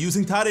fighting by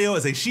using Tadeo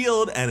as a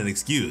shield and an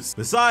excuse.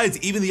 Besides,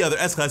 even the other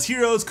S-Class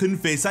heroes couldn't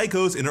face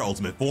Psychos in her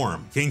ultimate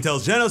form. King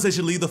tells Genos they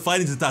should leave the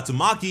fighting to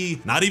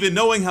Tatsumaki, not even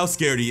knowing how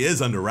scared he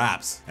is under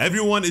wraps.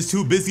 Everyone is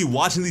too busy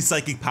watching the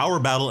psychic power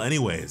battle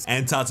anyways,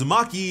 and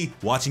Tatsumaki,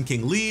 watching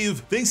King leave,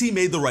 thinks he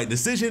made the right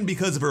decision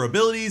because of her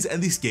abilities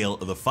and the scale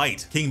of the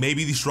fight. King may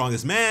be the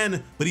strongest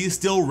man, but he is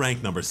still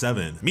ranked number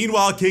 7.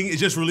 Meanwhile, King is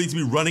just relieved to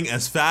be running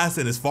as fast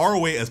and as far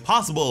away as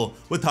possible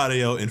with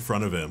Tadeo in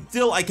front of him.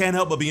 Still, I can't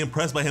help but be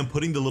impressed by him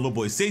putting the little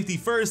boy's safety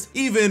first,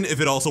 even if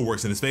it also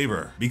works in his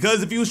favor.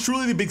 Because if he was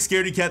truly the big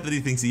scaredy cat that he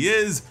thinks he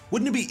is,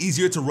 wouldn't it be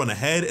easier to run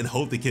ahead and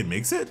hope the kid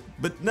makes it?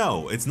 But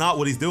no, it's not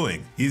what he's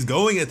doing. He's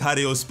going at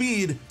Tadeo's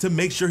speed to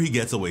make sure he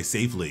gets away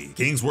safely.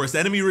 King's worst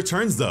enemy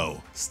returns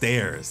though,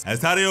 stairs.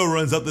 As Tadeo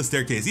runs up the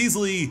staircase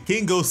easily,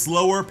 King goes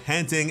slower,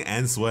 panting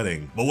and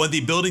sweating. But when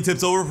the building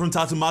tips over from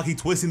Tatsumaki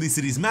twisting the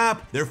city's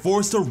map, they're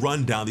forced to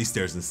run down these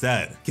stairs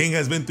instead. King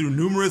has been through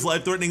numerous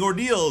life-threatening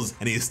ordeals,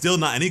 and he is still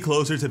not any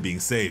closer to being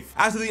safe.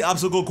 After the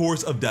obstacle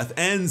course of death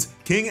ends,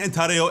 King and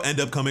Tadeo end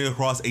up coming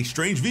across a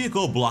strange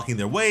vehicle blocking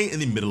their way in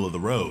the middle of the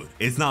road.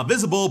 It's not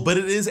visible, but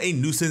it is a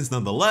nuisance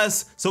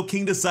nonetheless, so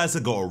King decides to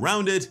go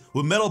around it,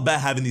 with Metal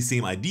Bat having the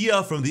same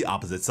idea from the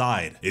opposite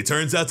side. It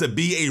turns out to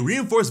be a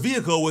reinforced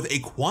vehicle with a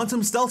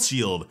quantum stealth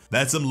shield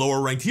that some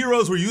lower ranked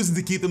heroes were using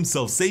to keep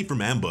themselves safe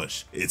from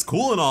ambush. It's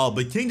cool and all,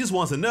 but King just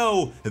wants to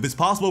know if it's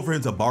possible for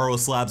him to borrow a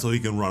slab so he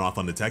can run off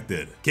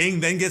undetected. King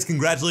then gets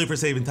congratulated for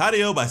saving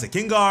Tadeo by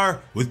Sekingar,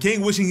 with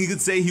King wishing he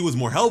could say he was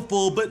more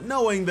helpful, but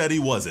knowing that he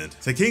wasn't.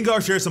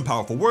 Sekingar shares some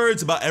powerful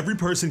words about every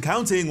person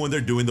counting when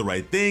they're doing the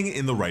right thing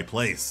in the right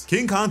place.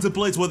 King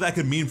contemplates what that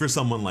could mean for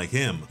someone like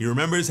him. He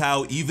remembers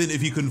how even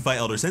if he couldn't fight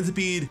Elder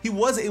Centipede, he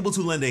was able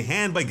to lend a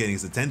hand by getting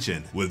his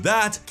attention. With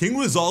that, King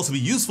resolves to be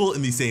useful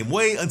in the same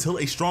way until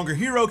a stronger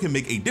hero can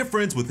make a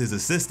difference with his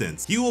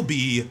assistance. He will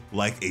be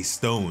like a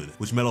stone,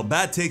 which Metal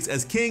Bat takes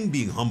as King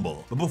being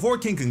humble. But before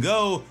King can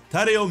go,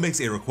 Tadeo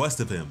makes a request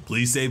of him.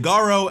 Please save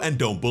Garo and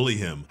don't bully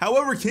him.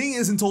 However, King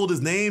isn't told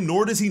his name,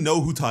 nor does he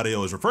know who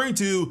Tadeo is referring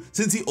to,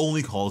 since he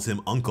only calls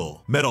him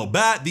Uncle. Metal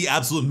Bat, the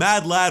absolute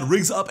mad lad,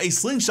 rigs up a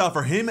slingshot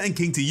for him and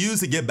King to use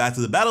to get back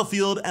to the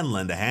battlefield and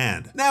lend a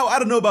hand. Now, I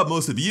don't know about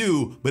most of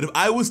you, but if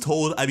I was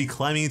told I'd be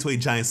climbing into a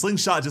giant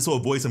slingshot just to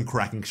avoid some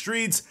cracking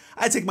streets,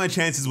 I'd take my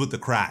chances with the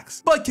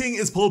cracks. But King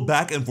is pulled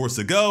back and forced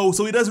to go,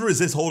 so he doesn't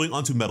resist holding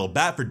onto Metal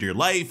Bat for dear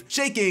life,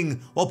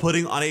 shaking while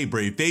putting on a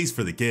brave face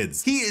for the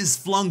kids. He is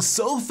flung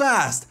so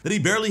fast that he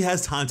barely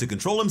has time to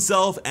control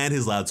himself and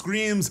his loud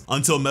screams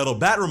until Metal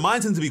Bat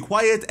reminds him to be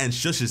quiet and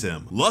shushes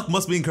him. Luck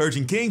must be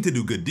encouraging King to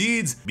do good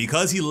deeds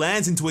because he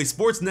lands into a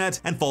sports net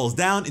and falls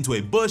down into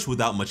a bush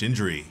without much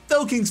injury.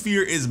 Though King's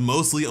fear is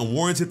mostly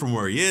unwarranted from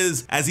where he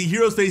is, as the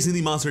heroes facing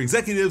the monster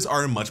executives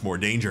are in much more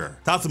danger.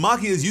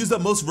 Tatsumaki has used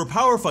up most of her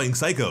power fighting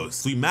Psychos.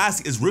 Sweet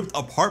Mask is ripped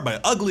apart by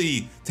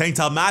Ugly. Tank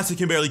Top Master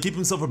can barely keep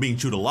himself from being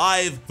chewed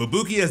alive.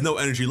 Fubuki has no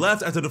energy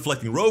left after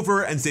deflecting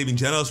Rover and saving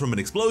Genos from an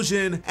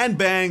explosion. And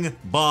Bang,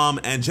 Bomb,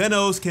 and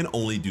Genos can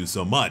only do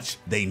so much.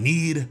 They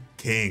need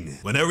King.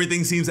 When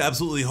everything seems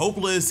absolutely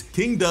hopeless,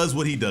 King does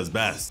what he does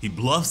best. He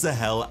bluffs the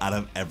hell out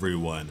of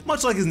everyone.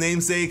 Much like his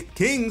namesake,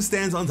 King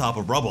stands on top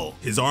of rubble,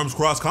 his arms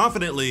crossed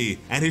confidently,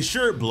 and his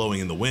shirt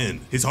blowing in the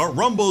wind. His heart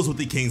rumbles with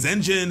the King's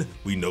engine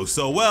we know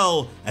so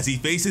well as he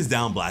faces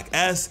down Black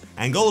S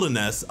and Golden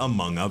S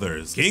among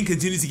others. King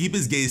continues to keep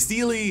his gaze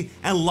steely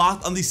and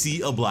locked on the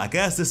seat of Black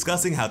S,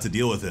 discussing how to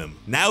deal with him.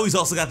 Now he's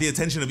also got the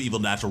attention of Evil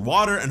Natural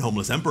Water and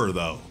Homeless Emperor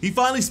though. He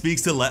finally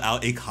speaks to let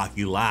out a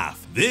cocky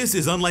laugh. This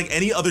is unlike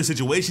any other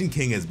situation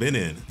King has been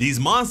in. These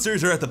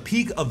monsters are at the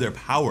peak of their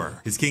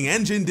power. His King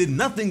engine did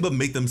nothing but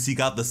make them seek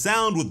out the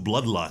sound with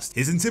bloodlust.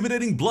 His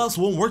intimidating bluffs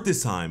won't work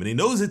this time, and he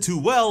knows it too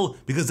well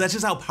because that's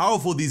just how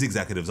powerful these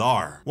executives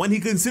are. When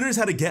he considers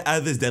how to get out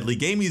of this deadly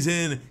game he's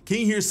in,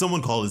 King hears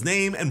someone call his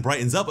name and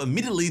brightens up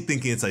immediately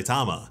thinking it's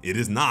Saitama. It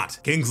is not.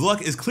 King's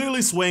luck is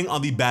clearly swaying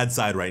on the bad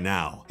side right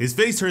now. His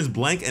face turns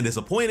blank and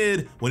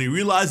disappointed when he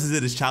realizes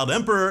it is Child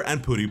Emperor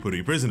and Puri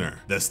Puri Prisoner.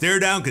 The stare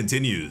down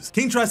continues.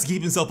 King tries to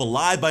keep himself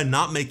alive by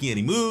not making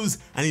any moves,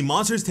 and the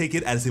monsters take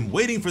it as him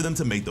waiting for them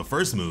to make the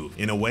first move.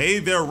 In a way,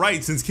 they're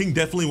right, since King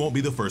definitely won't be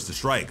the first to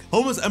strike.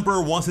 Homeless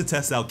Emperor wants to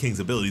test out King's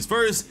abilities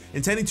first,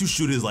 intending to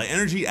shoot his light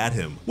energy at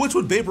him, which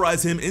would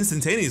vaporize him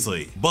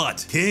instantaneously.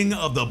 But King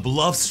of the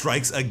Bluff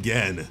strikes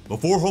again.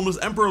 Before Homeless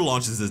Emperor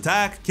launches his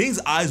attack, King's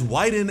eyes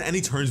widen and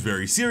he turns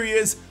very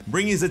serious,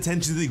 bringing his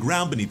attention to the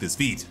ground beneath his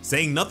feet,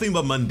 saying nothing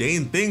but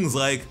mundane things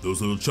like,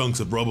 "Those little chunks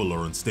of rubble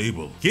are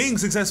unstable." King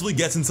successfully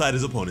gets inside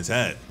his opponent's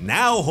head.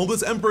 Now,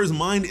 Homeless Emperor's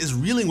mind is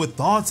reeling with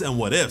thoughts and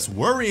what ifs,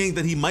 worrying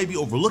that he might be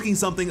overlooking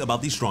something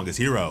about the strongest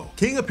hero.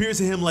 King appears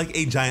to him like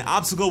a giant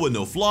obstacle with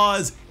no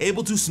flaws,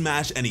 able to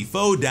smash any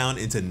foe down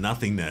into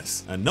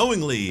nothingness.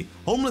 Unknowingly,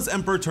 Homeless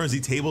Emperor turns the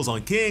tables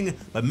on King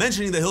by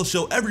mentioning that he'll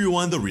show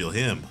everyone the real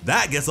him.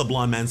 That gets the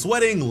blonde man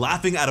sweating,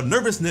 laughing out of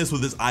nervousness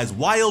with his eyes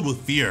wild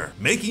with fear,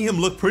 making him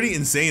look pretty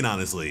insane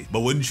honestly.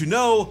 But wouldn't you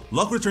know,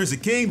 luck returns to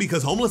King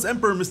because Homeless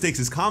Emperor mistakes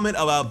his comment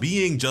about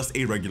being just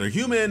a regular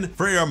human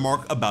for a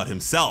remark about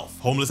himself.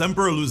 Homeless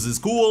Emperor loses his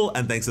cool,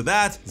 and thanks to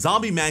that,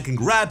 Zombie Man can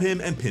grab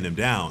him and pin him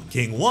down.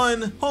 King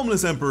 1,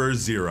 Homeless Emperor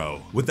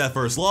 0. With that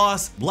first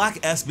loss, Black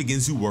S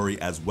begins to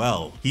worry as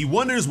well. He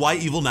wonders why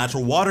evil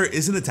natural water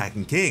isn't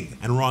attacking King,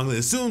 and wrongly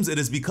assumes it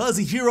is because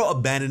the hero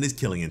abandoned his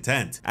killing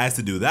intent. As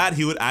to do that,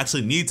 he would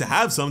actually need to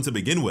have some to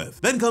begin with.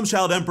 Then comes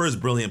Child Emperor's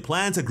brilliant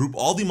plan to group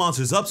all the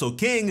monsters up so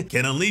King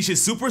can unleash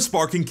his Super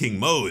Sparking King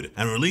mode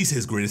and release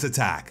his greatest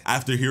attack.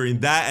 After hearing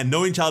that and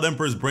knowing Child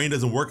Emperor's brain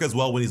doesn't work as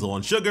well when he's low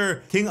on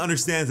sugar, King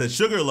understands that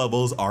sugar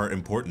levels are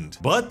important.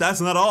 But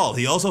that's not all.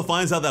 He also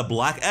finds out that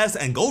Black S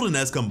and Golden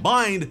S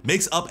combined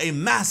makes up a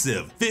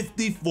massive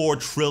 54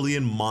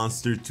 trillion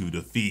monster to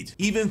defeat.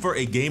 Even for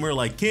a gamer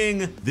like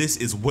King, this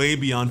is way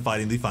beyond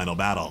fighting the final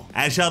battle.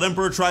 As Child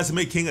Emperor tries to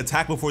make King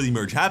attack before the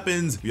merge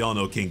happens, we all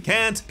know King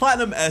can't,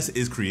 Platinum S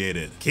is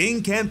created.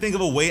 King can't think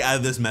of a way out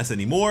of this mess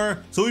anymore,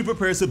 so he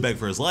prepares to beg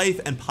for his life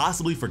and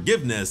possibly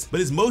forgiveness, but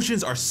his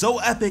motions are so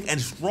epic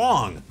and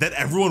strong that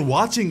everyone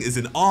watching is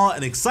in awe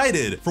and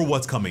excited for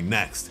what's coming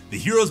next. The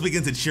heroes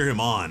begin to cheer him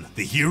on,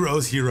 the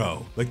hero's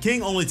hero, but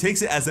King only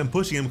takes it as them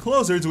pushing him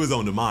closer to his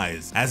own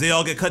demise. As they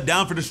all get cut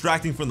down for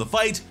distracting from the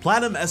fight,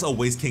 Platinum S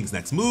awaits King's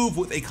next move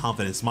with a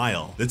confident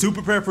smile. The two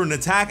prepare for an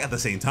attack at the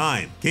same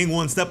time, King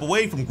one step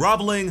away from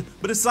groveling,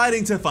 but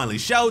deciding to finally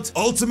shout,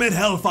 "Ultimate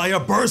Hellfire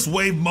Burst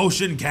Wave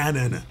Motion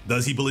Cannon."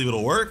 Does he believe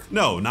it'll work?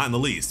 No, not in the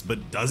least,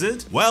 but does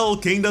it? Well,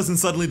 King doesn't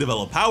suddenly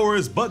develop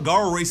powers, but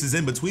Garo races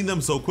in between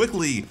them so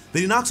quickly that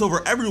he knocks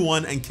over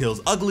everyone and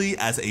kills Ugly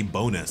as a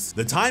bonus.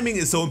 The timing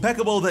is so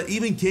impeccable that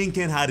even King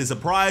can't hide his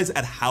surprise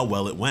at how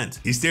well it went.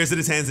 He stares at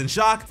his hands in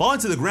shock, falling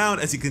to the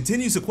ground as he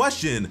continues to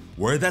question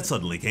where that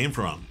suddenly came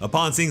from.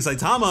 Upon seeing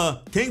Saitama,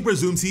 King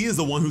presumes he is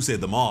the one who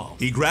saved them all.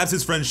 He grabs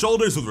his friend's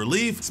shoulders with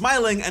relief,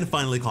 smiling and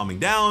finally calming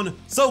down,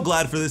 so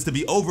glad for this to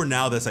be over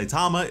now that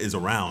Saitama is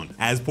around,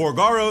 as poor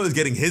Garo is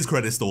getting his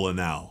credit stolen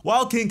now.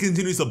 While King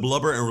continues to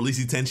blubber and release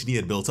the tension he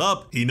had built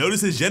up, he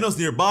notices Genos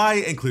nearby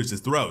and clears his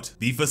throat.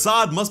 The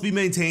facade must be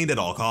maintained at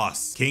all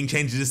costs. King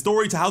changes his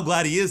story to how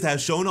glad he is to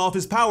have shown off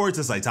his power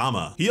to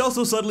Saitama. He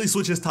also subtly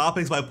switches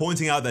topics by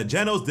pointing out that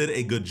Genos did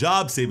a good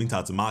job saving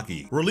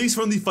Tatsumaki. Released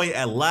from the fight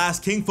at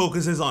last, King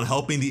focuses on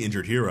helping the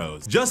injured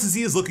heroes. Just as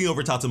he is looking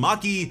over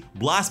Tatsumaki,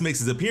 Blast makes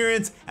his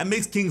appearance and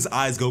makes King's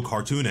eyes go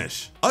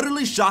cartoonish.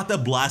 Utterly shocked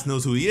that Blast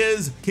knows who he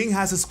is, King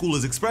has to school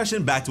his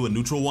expression back to a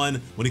neutral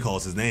one when he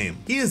calls his name.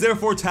 He is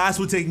therefore tasked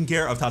with taking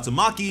care of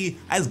Tatsumaki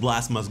as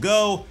Blast must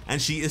go,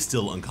 and she is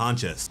still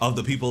unconscious. Of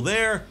the people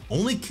there,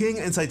 only King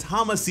and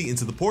Saitama see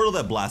into the portal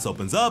that Blast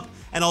opens up,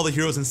 and all the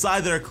heroes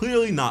inside that are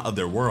clearly not of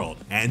their world.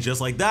 And just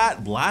like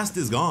that, Blast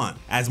is gone.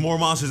 As more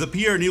monsters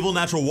appear and evil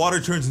natural water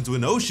turns into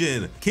an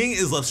ocean, King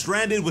is left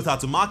stranded with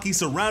Tatsumaki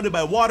surrounded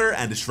by water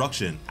and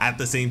destruction. At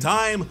the same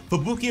time,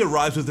 Fubuki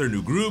arrives with their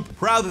new group,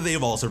 proud that they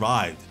have all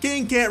survived.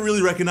 King can't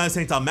really recognize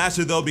Tank Top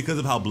Master though because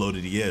of how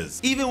bloated he is.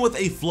 Even with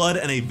a flood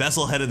and a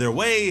vessel headed their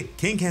way,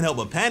 King can't help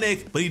but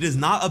panic, but he does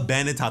not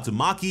abandon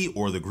Tatsumaki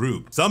or the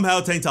group. Somehow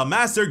Tank Top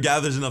Master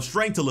gathers enough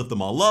strength to lift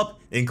them all up,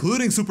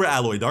 including Super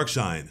Alloy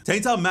Darkshine.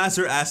 Tank Top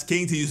Master asks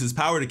King to use his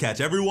power to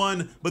catch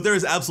everyone, but there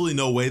is absolutely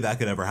no way that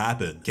could ever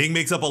happen. King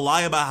makes up a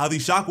lie about how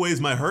these shockwaves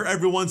might hurt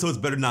everyone, so it's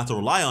better not to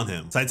rely on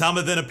him.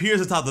 Saitama then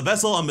appears atop the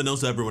vessel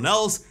unbeknownst to everyone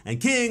else, and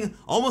King,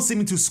 almost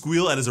seeming to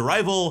squeal at his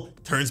arrival,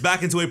 turns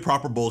back into a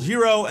proper bold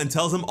hero and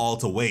tells them all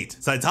to wait.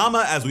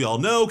 Saitama, as we all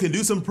know, can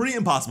do some pretty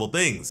impossible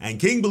things, and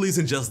King believes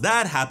in just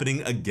that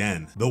happening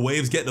again. The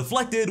waves get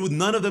deflected with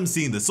none of them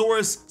seeing the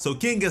source, so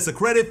King gets the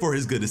credit for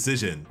his good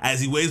decision. As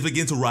the waves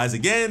begin to rise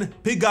again,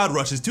 Pig God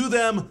rushes to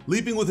them,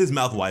 leaping with his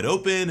mouth wide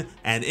open,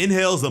 and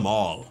inhales them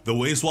all. The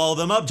waves swallow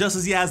them up just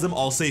as he has them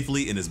all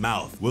safely in his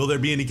mouth. Will there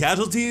be any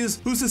casualties?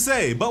 Who's to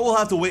say, but we'll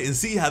have to wait and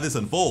see how this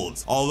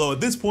unfolds. Although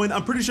at this point,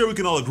 I'm pretty sure we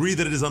can all agree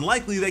that it is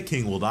unlikely that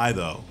King will die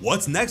though.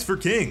 What's next for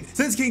King?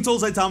 Since King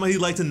told Saitama he'd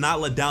like to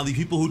not let down the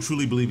people who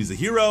truly believe he's a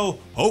hero,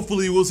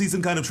 hopefully we'll see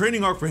some kind of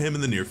training arc for him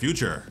in the near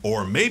future.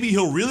 Or maybe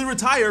he'll really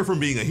retire from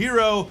being a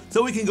hero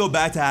so we can go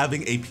back to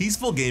having a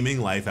peaceful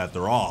gaming life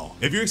after all.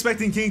 If you're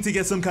expecting King to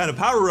get some kind of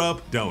power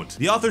up, don't.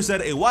 The author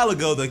said a while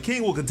ago that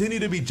King will continue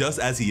to be just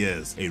as he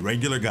is, a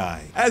regular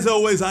guy. As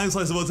always, I'm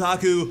Slice of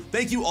Otaku.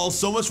 Thank you all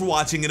so much for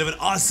watching and have an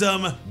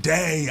awesome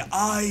day.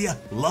 I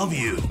love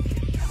you.